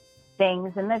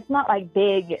things, and it's not like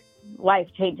big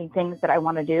life-changing things that I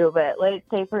want to do, but let's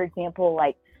say, for example,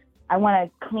 like I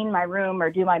want to clean my room or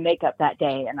do my makeup that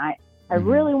day, and I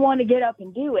really want to get up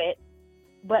and do it,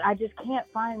 but I just can't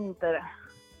find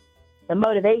the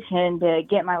motivation to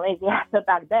get my lazy ass up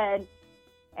out of bed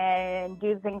and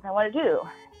do the things I want to do.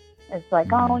 It's like,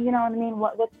 oh, you know what I mean?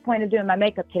 What's the point of doing my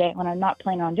makeup today when I'm not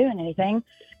planning on doing anything?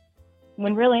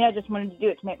 When really I just wanted to do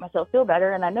it to make myself feel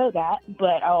better, and I know that,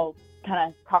 but I'll kind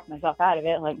of talk myself out of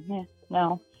it, like,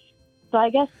 no. So I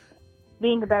guess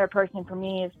being a better person for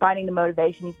me is finding the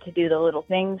motivation to do the little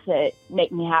things that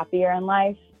make me happier in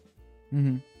life.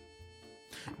 Mm-hmm.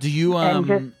 Do you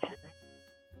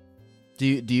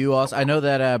do you also? I know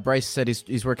that Bryce said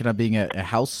he's working on being a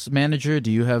house manager.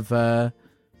 Do you have a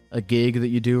gig that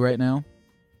you do right now?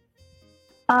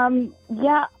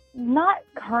 Yeah, not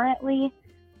currently.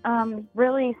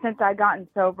 Really, since I gotten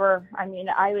sober, I mean,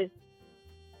 I was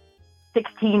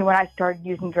 16 when I started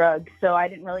using drugs, so I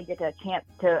didn't really get a chance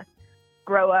to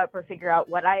grow up or figure out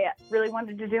what I really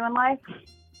wanted to do in life.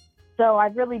 So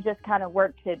I've really just kind of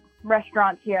worked at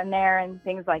restaurants here and there and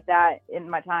things like that in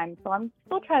my time. So I'm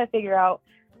still trying to figure out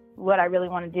what I really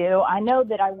want to do. I know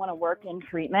that I want to work in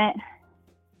treatment,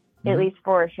 at least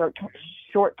for a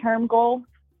short-term goal,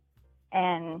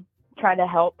 and try to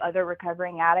help other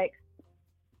recovering addicts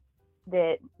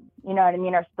that, you know what I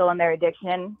mean, are still in their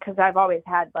addiction. Because I've always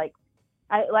had, like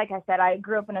I said, I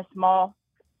grew up in a small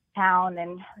town,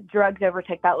 and drugs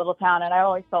overtook that little town, and I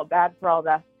always felt bad for all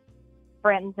the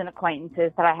friends and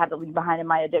acquaintances that I had to leave behind in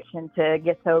my addiction to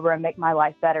get sober and make my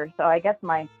life better. So I guess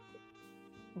my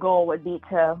goal would be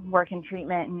to work in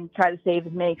treatment and try to save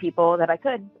as many people that I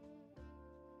could.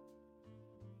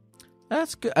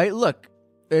 That's good. Look,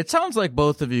 it sounds like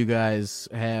both of you guys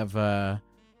have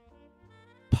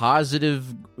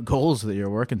positive goals that you're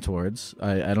working towards.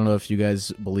 I don't know if you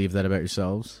guys believe that about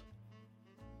yourselves.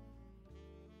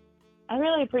 I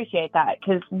really appreciate that,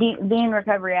 because being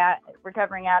recovering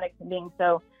addicts and being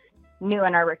so new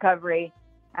in our recovery,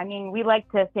 I mean, we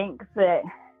like to think that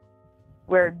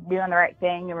we're doing the right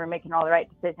thing and we're making all the right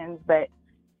decisions, but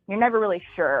you're never really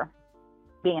sure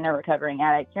being a recovering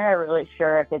addict. You're never really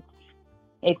sure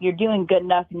if you're doing good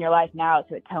enough in your life now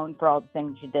to atone for all the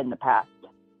things you did in the past.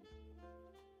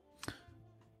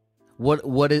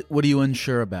 What are you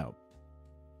unsure about?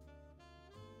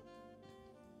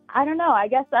 I don't know. I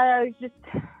guess I just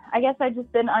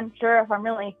been unsure if I'm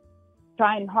really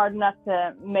trying hard enough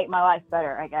to make my life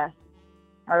better, I guess,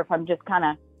 or if I'm just kind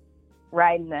of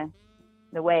riding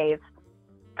the wave.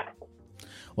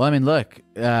 Well, I mean, look,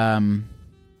 you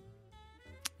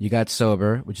got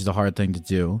sober, which is a hard thing to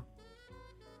do.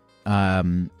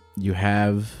 You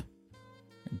have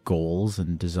goals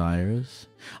and desires.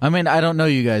 I mean, I don't know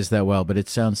you guys that well, but it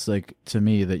sounds like to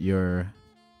me that you're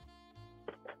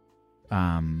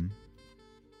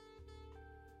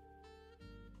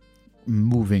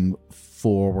moving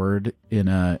forward in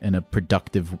a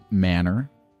productive manner.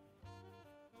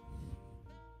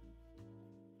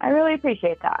 I really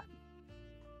appreciate that.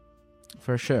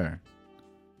 For sure.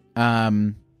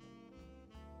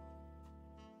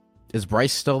 Is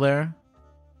Bryce still there?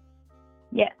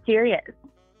 Yes, here he is.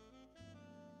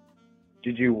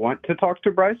 Did you want to talk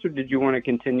to Bryce, or did you want to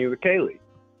continue with Kaylee?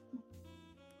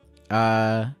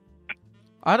 I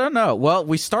don't know. Well,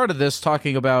 we started this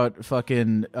talking about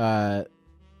fucking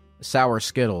sour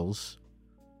Skittles,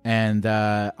 and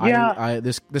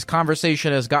this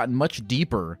conversation has gotten much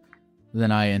deeper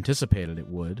than I anticipated it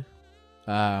would.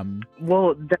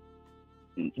 Well,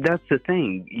 that's the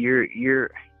thing. You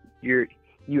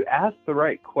ask the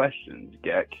right questions,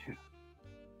 Geck.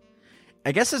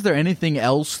 I guess, is there anything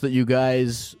else that you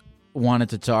guys wanted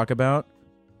to talk about?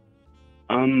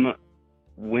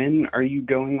 When are you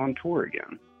going on tour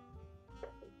again?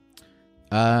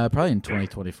 Probably in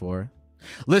 2024.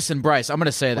 Listen, Bryce, I'm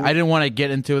gonna say that I didn't want to get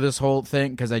into this whole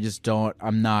thing because I just don't.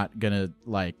 I'm not gonna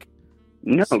like.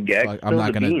 No, Geck. I'm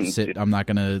not gonna sit. I'm not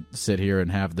gonna sit here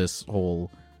and have this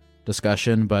whole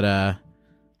discussion. But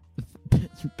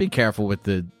be careful with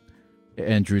the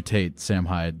Andrew Tate, Sam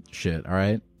Hyde shit. All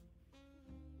right.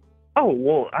 Oh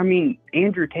well, I mean,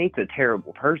 Andrew Tate's a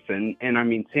terrible person, and I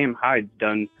mean, Sam Hyde's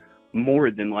done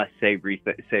more than less savory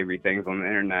things on the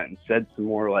internet and said some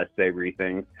more or less savory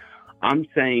things. I'm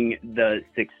saying the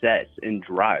success and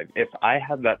drive. If I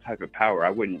had that type of power,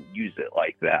 I wouldn't use it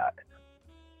like that.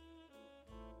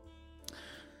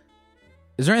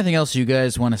 Is there anything else you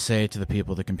guys want to say to the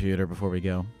people at the computer before we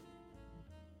go?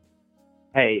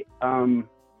 Hey,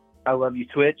 I love you,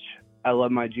 Twitch. I love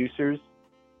my juicers.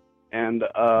 And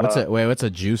what's a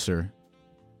juicer?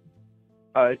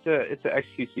 It's a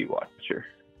XQC watcher.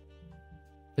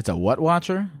 It's a what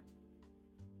watcher?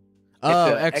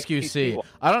 Oh, XQC.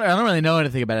 I don't really know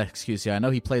anything about XQC. I know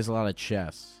he plays a lot of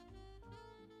chess.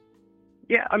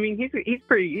 Yeah, I mean he's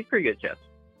pretty good at chess.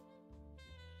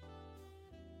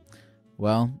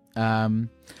 Well,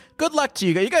 good luck to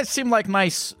you guys. You guys seem like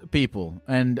nice people,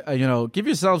 and give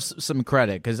yourselves some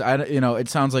credit because it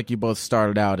sounds like you both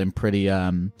started out in pretty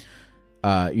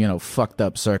fucked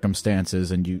up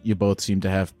circumstances, and you both seem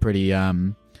to have pretty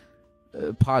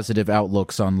positive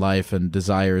outlooks on life and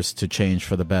desires to change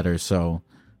for the better. So,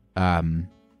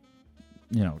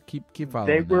 keep following.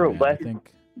 They were less. I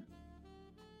think.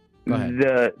 Go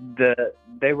ahead.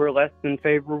 They were less than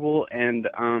favorable, and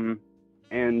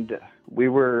we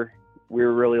were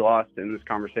really lost, and this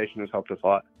conversation has helped us a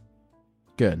lot.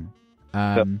 Good.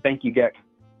 So thank you, Geck.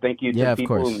 Thank you to yeah,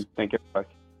 people, of course. and thank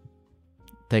everybody.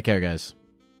 Take care, guys.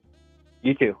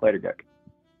 You too. Later, Geck.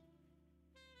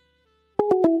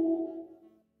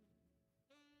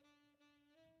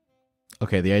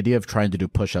 Okay, the idea of trying to do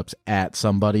push-ups at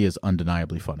somebody is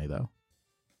undeniably funny, though.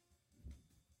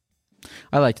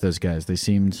 I liked those guys. They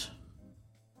seemed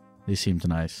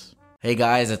nice. Hey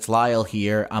guys, it's Lyle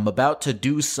here. I'm about to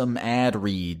do some ad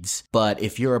reads, but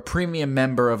if you're a premium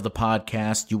member of the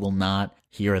podcast, you will not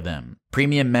hear them.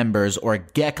 Premium members, or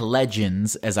Geck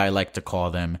Legends, as I like to call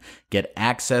them, get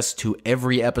access to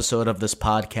every episode of this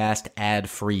podcast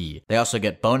ad-free. They also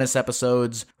get bonus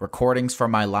episodes, recordings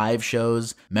from my live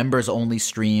shows, members-only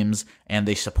streams, and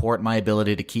they support my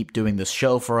ability to keep doing this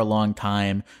show for a long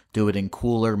time, do it in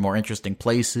cooler, more interesting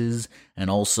places, and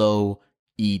also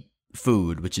eat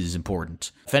food, which is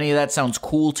important. If any of that sounds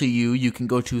cool to you, you can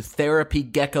go to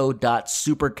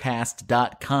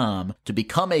therapygecko.supercast.com to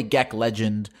become a Geck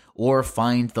Legend or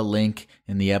find the link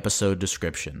in the episode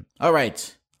description. All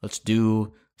right, let's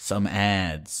do some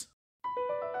ads.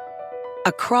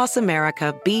 Across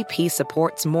America, BP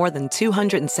supports more than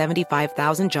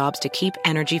 275,000 jobs to keep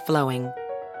energy flowing.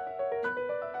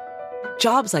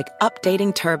 Jobs like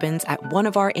updating turbines at one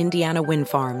of our Indiana wind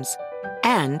farms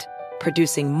and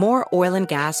producing more oil and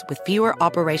gas with fewer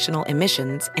operational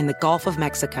emissions in the Gulf of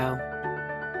Mexico.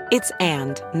 It's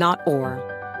and, not or.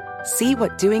 See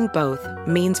what doing both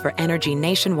means for energy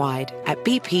nationwide at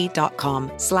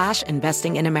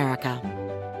bp.com/investing in America.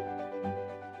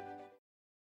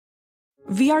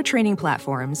 VR training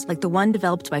platforms, like the one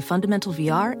developed by Fundamental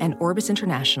VR and Orbis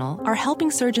International, are helping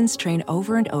surgeons train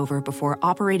over and over before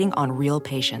operating on real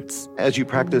patients. As you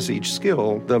practice each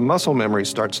skill, the muscle memory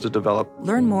starts to develop.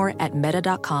 Learn more at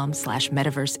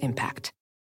meta.com/metaverse impact.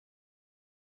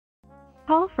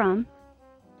 Call from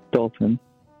Dalton.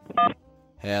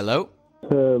 Hello?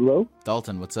 Hello?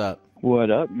 Dalton, what's up?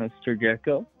 What up, Mr.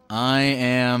 Gecko? I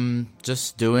am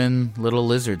just doing little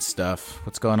lizard stuff.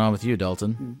 What's going on with you,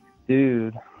 Dalton?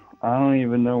 Dude, I don't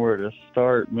even know where to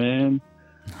start, man.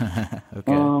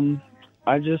 Okay.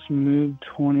 I just moved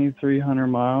 2,300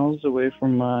 miles away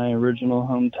from my original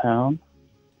hometown.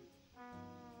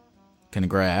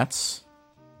 Congrats.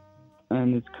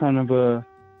 And it's kind of a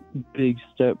big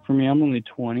step for me. I'm only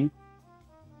 20.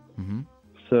 Mm-hmm.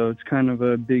 So it's kind of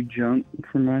a big jump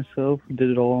for myself. Did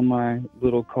it all in my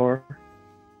little car.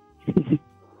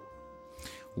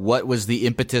 What was the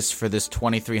impetus for this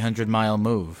 2,300-mile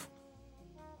move?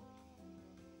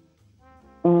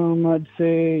 I'd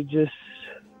say just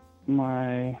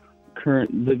my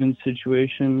current living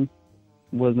situation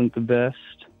wasn't the best.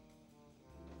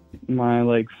 My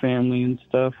like family and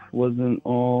stuff wasn't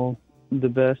all the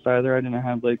best either. I didn't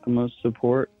have like the most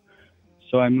support,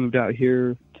 so I moved out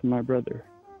here to my brother.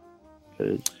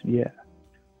 'Cause, yeah.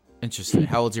 Interesting.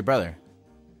 How old's your brother?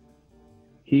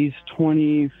 He's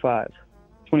 25,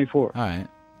 24. All right.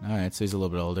 So he's a little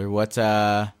bit older.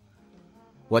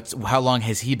 How long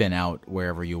has he been out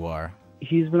wherever you are?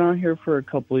 He's been out here for a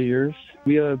couple of years.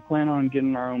 We plan on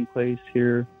getting our own place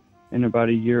here in about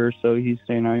a year or so. He's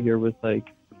staying out here with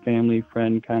like family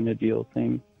friend kind of deal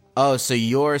thing. Oh, so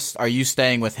are you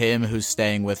staying with him who's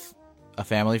staying with a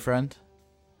family friend?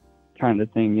 Kind of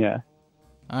thing, yeah.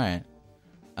 All right.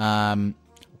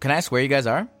 Can I ask where you guys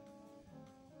are?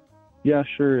 Yeah,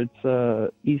 sure.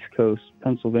 It's East Coast,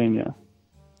 Pennsylvania.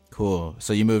 Cool.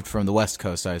 So you moved from the West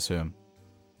Coast, I assume.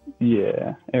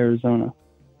 Yeah, Arizona.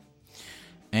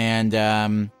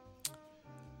 And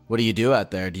what do you do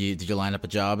out there? Did you line up a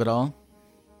job at all?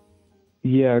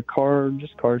 Yeah,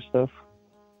 just car stuff.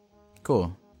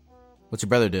 Cool. What's your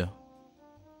brother do?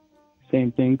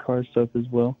 Same thing, car stuff as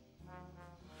well.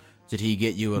 Did he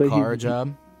get you a car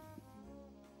job?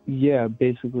 Yeah,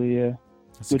 basically, yeah.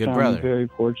 That's a good brother. I'm very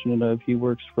fortunate of. He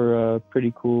works for a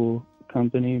pretty cool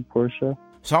company, Porsche.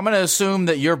 So I'm going to assume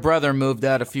that your brother moved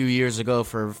out a few years ago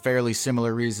for fairly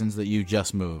similar reasons that you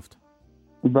just moved.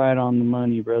 Right on the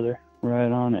money, brother.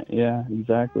 Right on it. Yeah,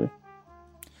 exactly.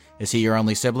 Is he your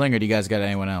only sibling, or do you guys got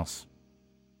anyone else?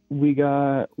 We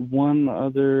got one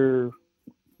other,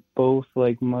 both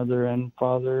like mother and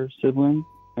father sibling,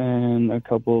 and a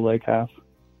couple like half.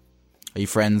 Are you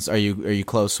friends? Are you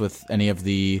close with any of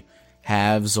the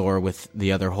halves or with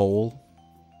the other whole?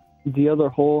 The other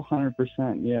whole, 100%.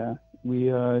 Yeah,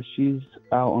 she's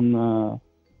out on the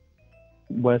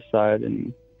west side,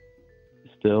 and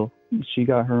still she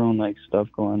got her own like stuff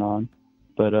going on,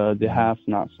 but the half's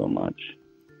not so much.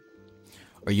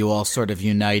 Are you all sort of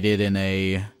united in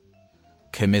a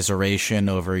commiseration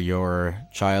over your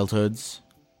childhoods?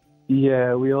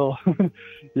 Yeah, we all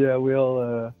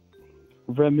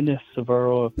reminisce of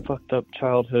our fucked up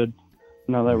childhood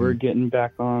now that we're getting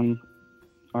back on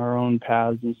our own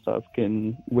paths and stuff,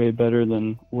 getting way better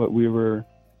than what we were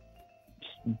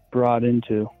brought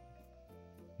into.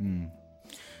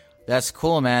 That's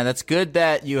cool, man. That's good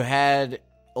that you had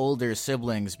older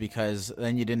siblings, because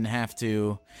then you didn't have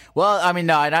to... Well, I mean,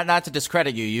 no, not to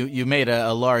discredit you. You made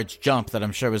a large jump that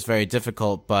I'm sure was very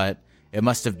difficult, but it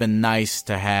must have been nice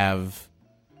to have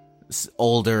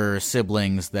older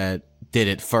siblings that did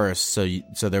it first,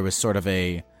 so there was sort of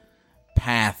a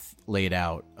path laid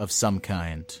out of some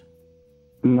kind.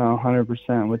 No,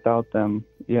 100%. Without them,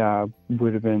 yeah, I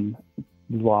would have been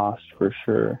lost for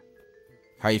sure.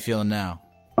 How are you feeling now?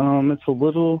 It's a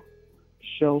little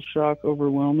shell shock,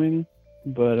 overwhelming,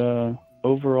 but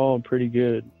overall pretty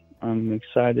good. I'm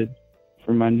excited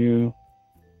for my new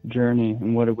journey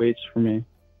and what awaits for me.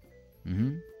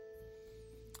 Mm-hmm.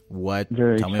 What?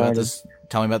 Very Tell excited.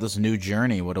 me about this new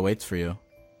journey. What awaits for you?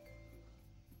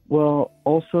 Well,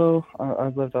 also,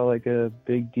 I've left out like a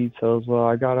big detail as well.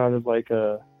 I got out of like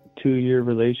a 2-year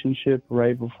relationship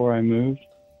right before I moved.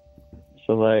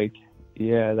 So like,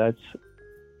 yeah, that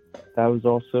was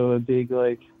also a big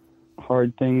like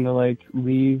hard thing to like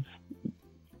leave.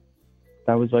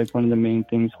 That was like one of the main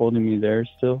things holding me there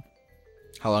still.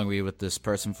 How long were you with this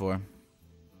person for?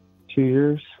 2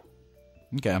 years.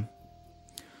 Okay.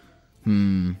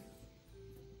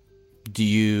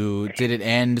 Did it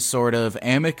end sort of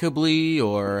amicably,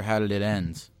 or how did it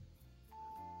end?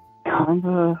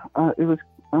 Kinda. It was.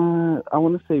 I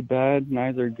want to say bad,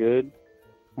 neither good.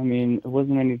 I mean, it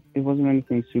wasn't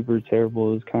anything super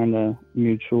terrible. It was kind of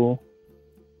mutual,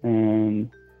 and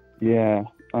yeah,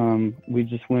 we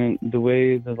just went the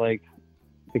way the like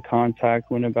the contact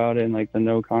went about it, and like the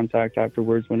no contact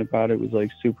afterwards went about it was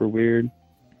like super weird.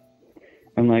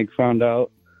 And like found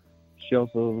out she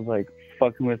also was like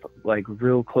fucking with like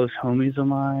real close homies of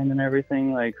mine and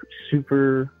everything, like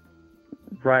super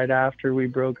right after we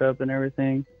broke up and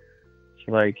everything.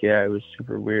 So like, yeah, it was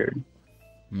super weird.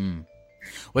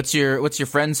 What's your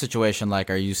friend situation like?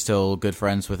 Are you still good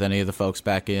friends with any of the folks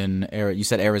back in you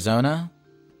said Arizona?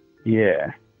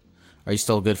 Yeah. Are you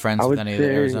still good friends with any of the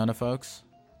Arizona folks?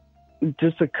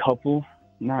 Just a couple,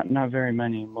 not very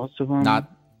many. Most of them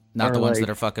not the ones like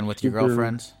that are fucking with your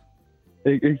girlfriends?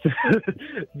 Exactly.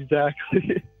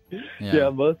 Yeah,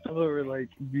 most of them are like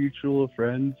mutual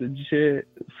friends and shit.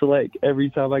 So like every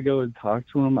time I go and talk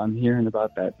to them, I'm hearing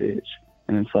about that bitch,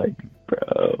 and it's like,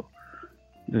 bro,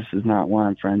 this is not why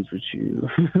I'm friends with you.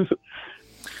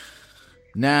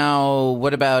 Now,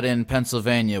 what about in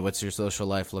Pennsylvania? What's your social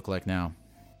life look like now?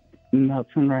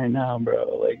 Nothing right now,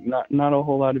 bro. Like not a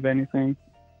whole lot of anything.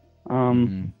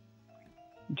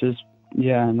 Just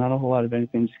not a whole lot of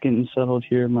anything. Just getting settled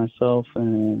here myself,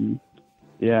 and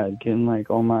getting like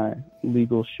all my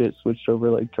legal shit switched over,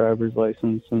 like driver's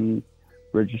license and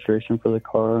registration for the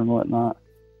car and whatnot.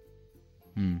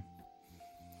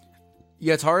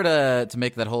 Yeah, it's hard to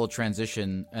make that whole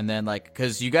transition, and then like,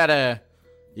 because you gotta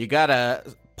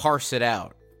parse it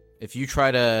out. If you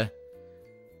try to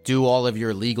do all of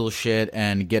your legal shit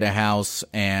and get a house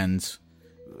and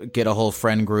get a whole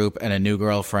friend group and a new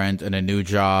girlfriend and a new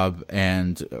job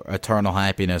and eternal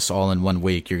happiness all in 1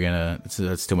 week,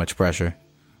 that's too much pressure.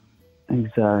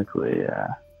 Exactly, yeah.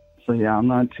 So yeah, I'm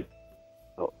not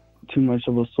too much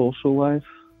of a social life.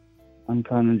 I'm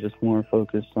kind of just more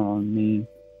focused on me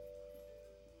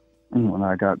and what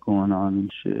I got going on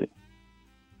and shit.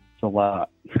 It's a lot.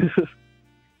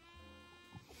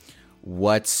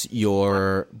 What's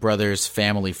your brother's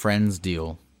family friends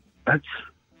deal? It's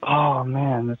a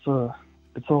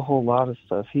whole lot of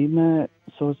stuff.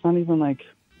 So it's not even like,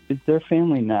 it's their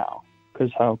family now,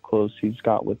 because how close he's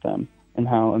got with them and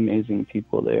how amazing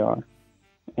people they are.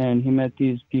 And he met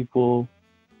these people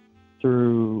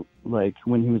through, like,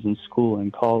 when he was in school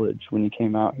and college, when he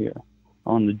came out here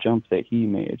on the jump that he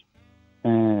made,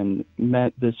 and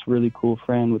met this really cool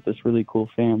friend with this really cool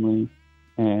family,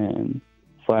 and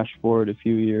flash forward a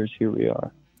few years, here we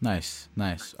are. Nice.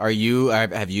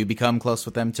 Have you become close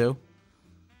with them too?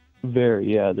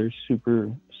 Very, yeah. They're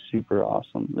super, super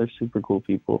awesome. They're super cool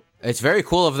people. It's very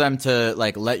cool of them to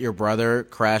like let your brother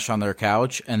crash on their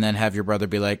couch and then have your brother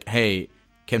be like, hey,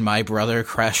 can my brother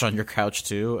crash on your couch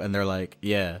too? And they're like,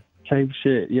 yeah. Type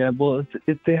shit. Yeah, well,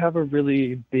 they have a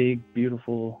really big,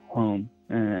 beautiful home,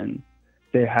 and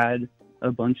they had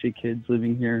a bunch of kids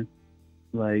living here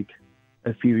like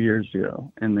a few years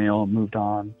ago, and they all moved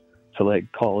on to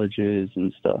like colleges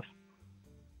and stuff.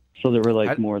 So they were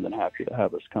like more than happy to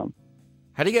have us come.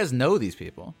 How do you guys know these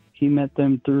people? He met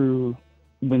them through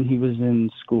when he was in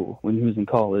school, when he was in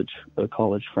college, a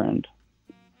college friend.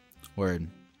 Word.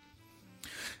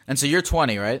 And so you're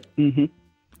 20, right? Mm-hmm.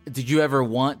 Did you ever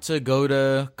want to go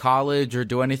to college or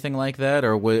do anything like that,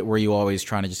 or were you always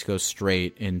trying to just go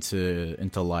straight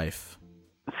into life?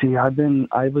 See, I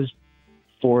was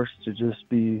forced to just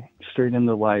be straight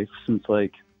into life since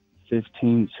like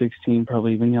 15, 16,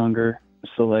 probably even younger.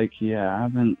 So like, yeah, I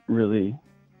haven't really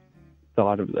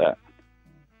thought of that.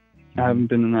 I haven't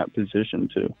been in that position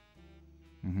to.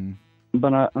 Mm-hmm.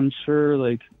 But I'm sure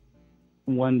like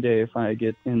one day if I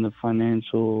get in the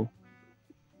financial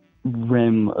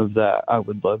rim of that, I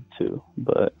would love to.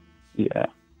 But yeah.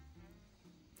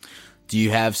 Do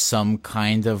you have some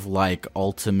kind of like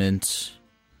ultimate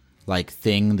like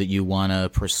thing that you want to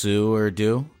pursue or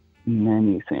do?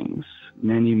 Many things.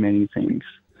 Many things.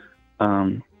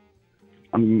 I'm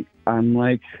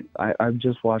like, I've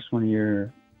just watched one of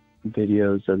your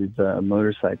videos of the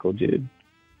motorcycle dude.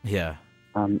 Yeah.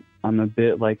 I'm a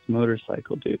bit like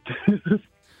motorcycle dude.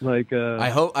 Like I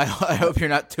hope you're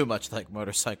not too much like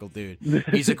motorcycle dude.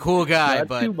 He's a cool guy, not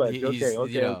but too much. He's,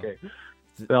 Okay.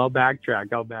 I'll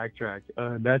backtrack.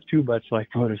 That's too much like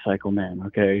motorcycle man.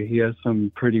 Okay, he has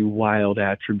some pretty wild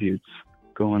attributes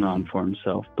going on for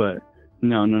himself, but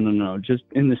no. Just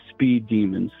in the speed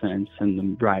demon sense and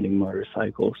the riding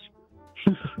motorcycles.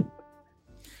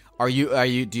 Do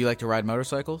you like to ride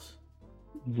motorcycles?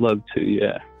 Love to,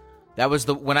 yeah. That was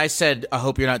when I said, I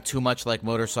hope you're not too much like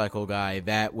motorcycle guy,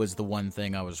 that was the one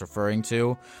thing I was referring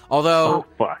to. Although,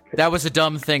 that was a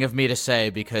dumb thing of me to say,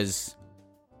 because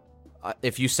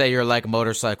if you say you're like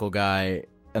motorcycle guy,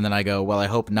 and then I go, well, I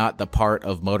hope not the part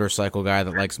of motorcycle guy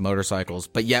that likes motorcycles,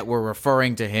 but yet we're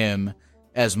referring to him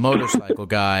as motorcycle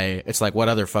guy, it's like, what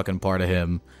other fucking part of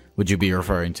him would you be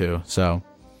referring to? So,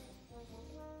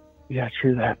 yeah,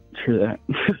 true that.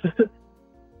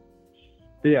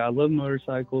 Yeah, I love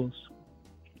motorcycles.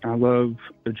 I love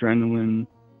adrenaline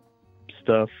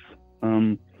stuff.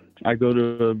 I go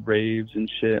to raves and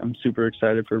shit. I'm super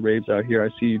excited for raves out here. I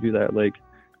see you do that, like,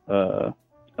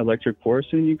 Electric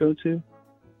Forest when you go to.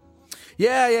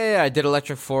 Yeah. I did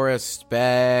Electric Forest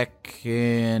back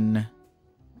in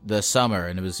the summer,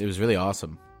 and it was really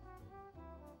awesome.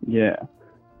 Yeah.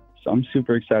 So I'm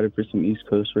super excited for some East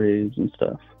Coast raves and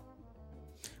stuff.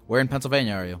 Where in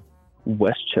Pennsylvania are you?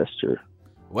 Westchester.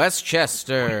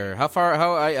 How far?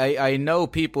 I know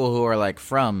people who are like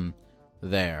from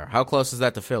there. How close is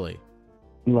that to Philly?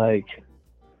 Like,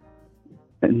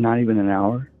 not even an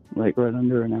hour. Like, right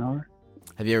under an hour.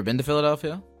 Have you ever been to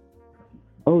Philadelphia?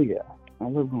 Oh, yeah. I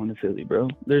love going to Philly, bro.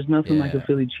 There's nothing like a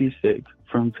Philly cheesesteak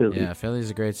from Philly. Yeah, Philly's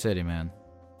a great city, man.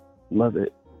 Love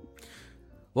it.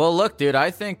 Well, look, dude,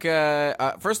 I think,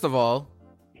 first of all,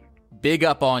 big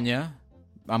up on you.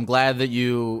 I'm glad that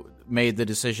you made the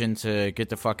decision to get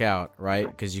the fuck out, right?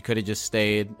 Because you could have just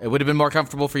stayed. It would have been more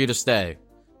comfortable for you to stay,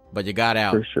 but you got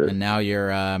out. For sure. And now you're,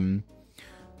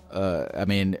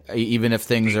 even if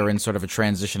things are in sort of a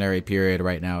transitionary period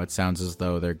right now, it sounds as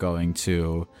though they're going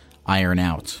to iron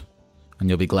out, and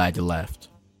you'll be glad you left.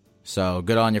 So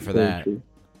good on you for that. True.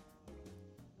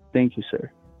 Thank you, sir.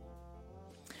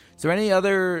 Is there any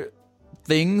other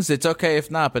things? It's okay if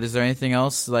not, but is there anything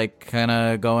else like kind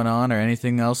of going on, or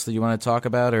anything else that you want to talk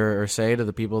about or say to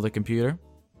the people of the computer?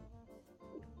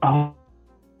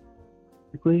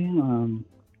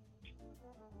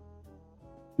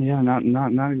 Yeah,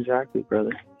 not exactly,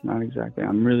 brother. Not exactly.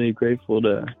 I'm really grateful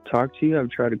to talk to you.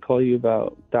 I've tried to call you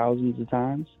about thousands of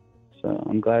times, so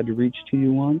I'm glad to reach to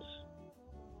you once,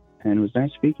 and it was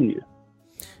nice speaking to you.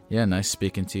 Yeah, nice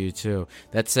speaking to you too.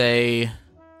 That's a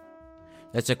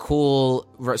cool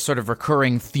sort of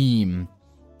recurring theme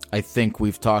I think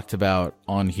we've talked about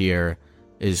on here,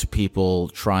 is people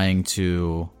trying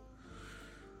to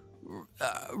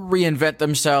reinvent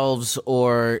themselves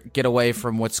or get away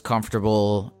from what's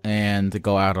comfortable and to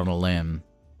go out on a limb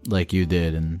like you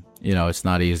did. And, it's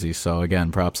not easy. So,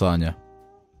 again, props on you.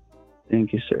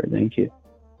 Thank you, sir. Thank you.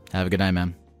 Have a good night,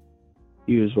 man.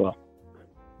 You as well.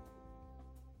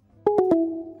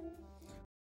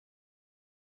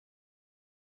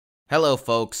 Hello,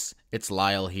 folks. It's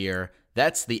Lyle here.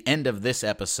 That's the end of this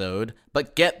episode.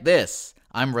 But get this,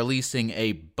 I'm releasing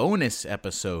a bonus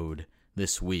episode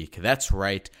this week. That's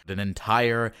right, an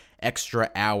entire extra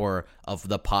hour of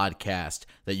the podcast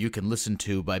that you can listen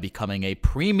to by becoming a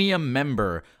premium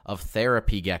member of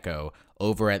Therapy Gecko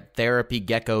over at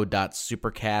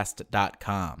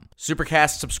therapygecko.supercast.com.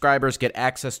 Supercast subscribers get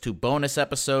access to bonus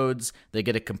episodes. They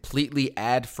get a completely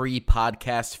ad-free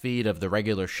podcast feed of the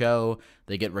regular show.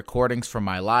 They get recordings from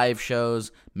my live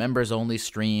shows, members-only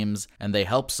streams, and they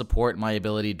help support my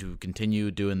ability to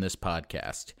continue doing this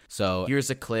podcast. So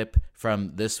here's a clip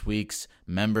from this week's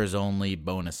members-only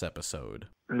bonus episode.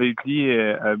 Lately,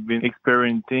 I've been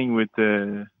experimenting with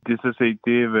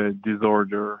dissociative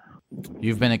disorder.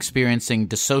 You've been experiencing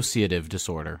dissociative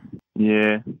disorder.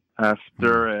 Yeah,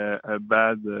 after a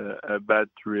bad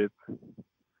trip.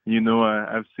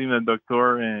 I've seen a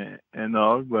doctor and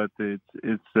all, but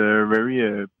it's a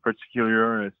very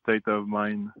particular state of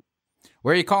mind.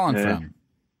 Where are you calling from?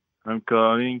 I'm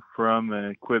calling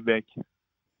from Quebec.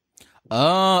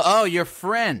 Oh, you're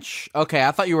French. Okay,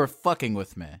 I thought you were fucking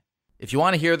with me. If you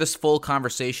want to hear this full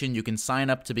conversation, you can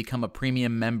sign up to become a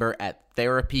premium member at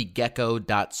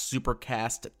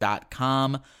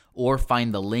therapygecko.supercast.com or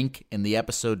find the link in the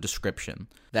episode description.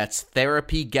 That's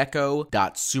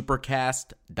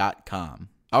therapygecko.supercast.com.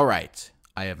 All right,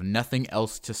 I have nothing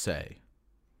else to say.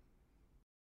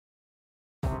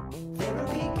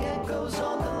 Therapy Gecko's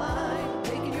on the line,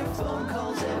 taking your phone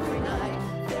calls every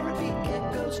night. Therapy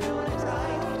Gecko's doing it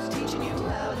right, he's teaching you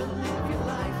how to live your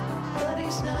life, but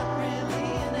he's not really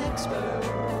an expert.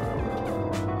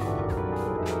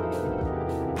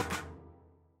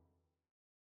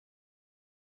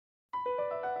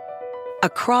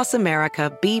 Across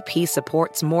America, BP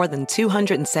supports more than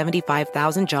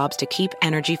 275,000 jobs to keep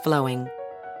energy flowing.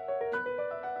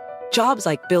 Jobs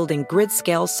like building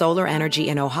grid-scale solar energy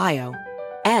in Ohio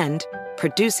and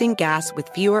producing gas with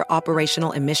fewer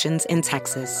operational emissions in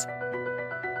Texas.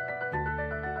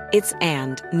 It's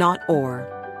and, not or.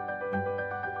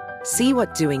 See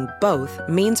what doing both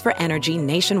means for energy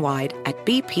nationwide at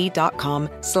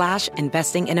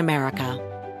bp.com/investing in America.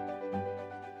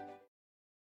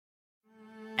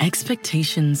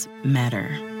 Expectations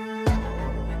matter.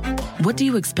 What do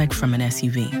you expect from an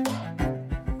SUV?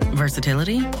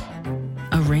 Versatility?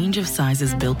 A range of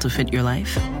sizes built to fit your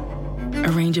life?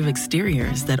 A range of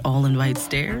exteriors that all invite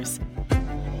stares?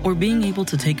 Or being able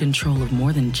to take control of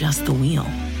more than just the wheel?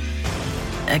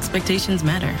 Expectations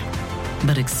matter,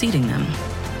 but exceeding them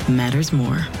matters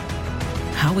more.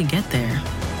 How we get there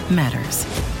matters.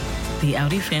 The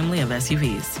Audi family of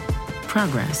SUVs.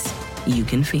 Progress you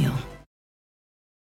can feel.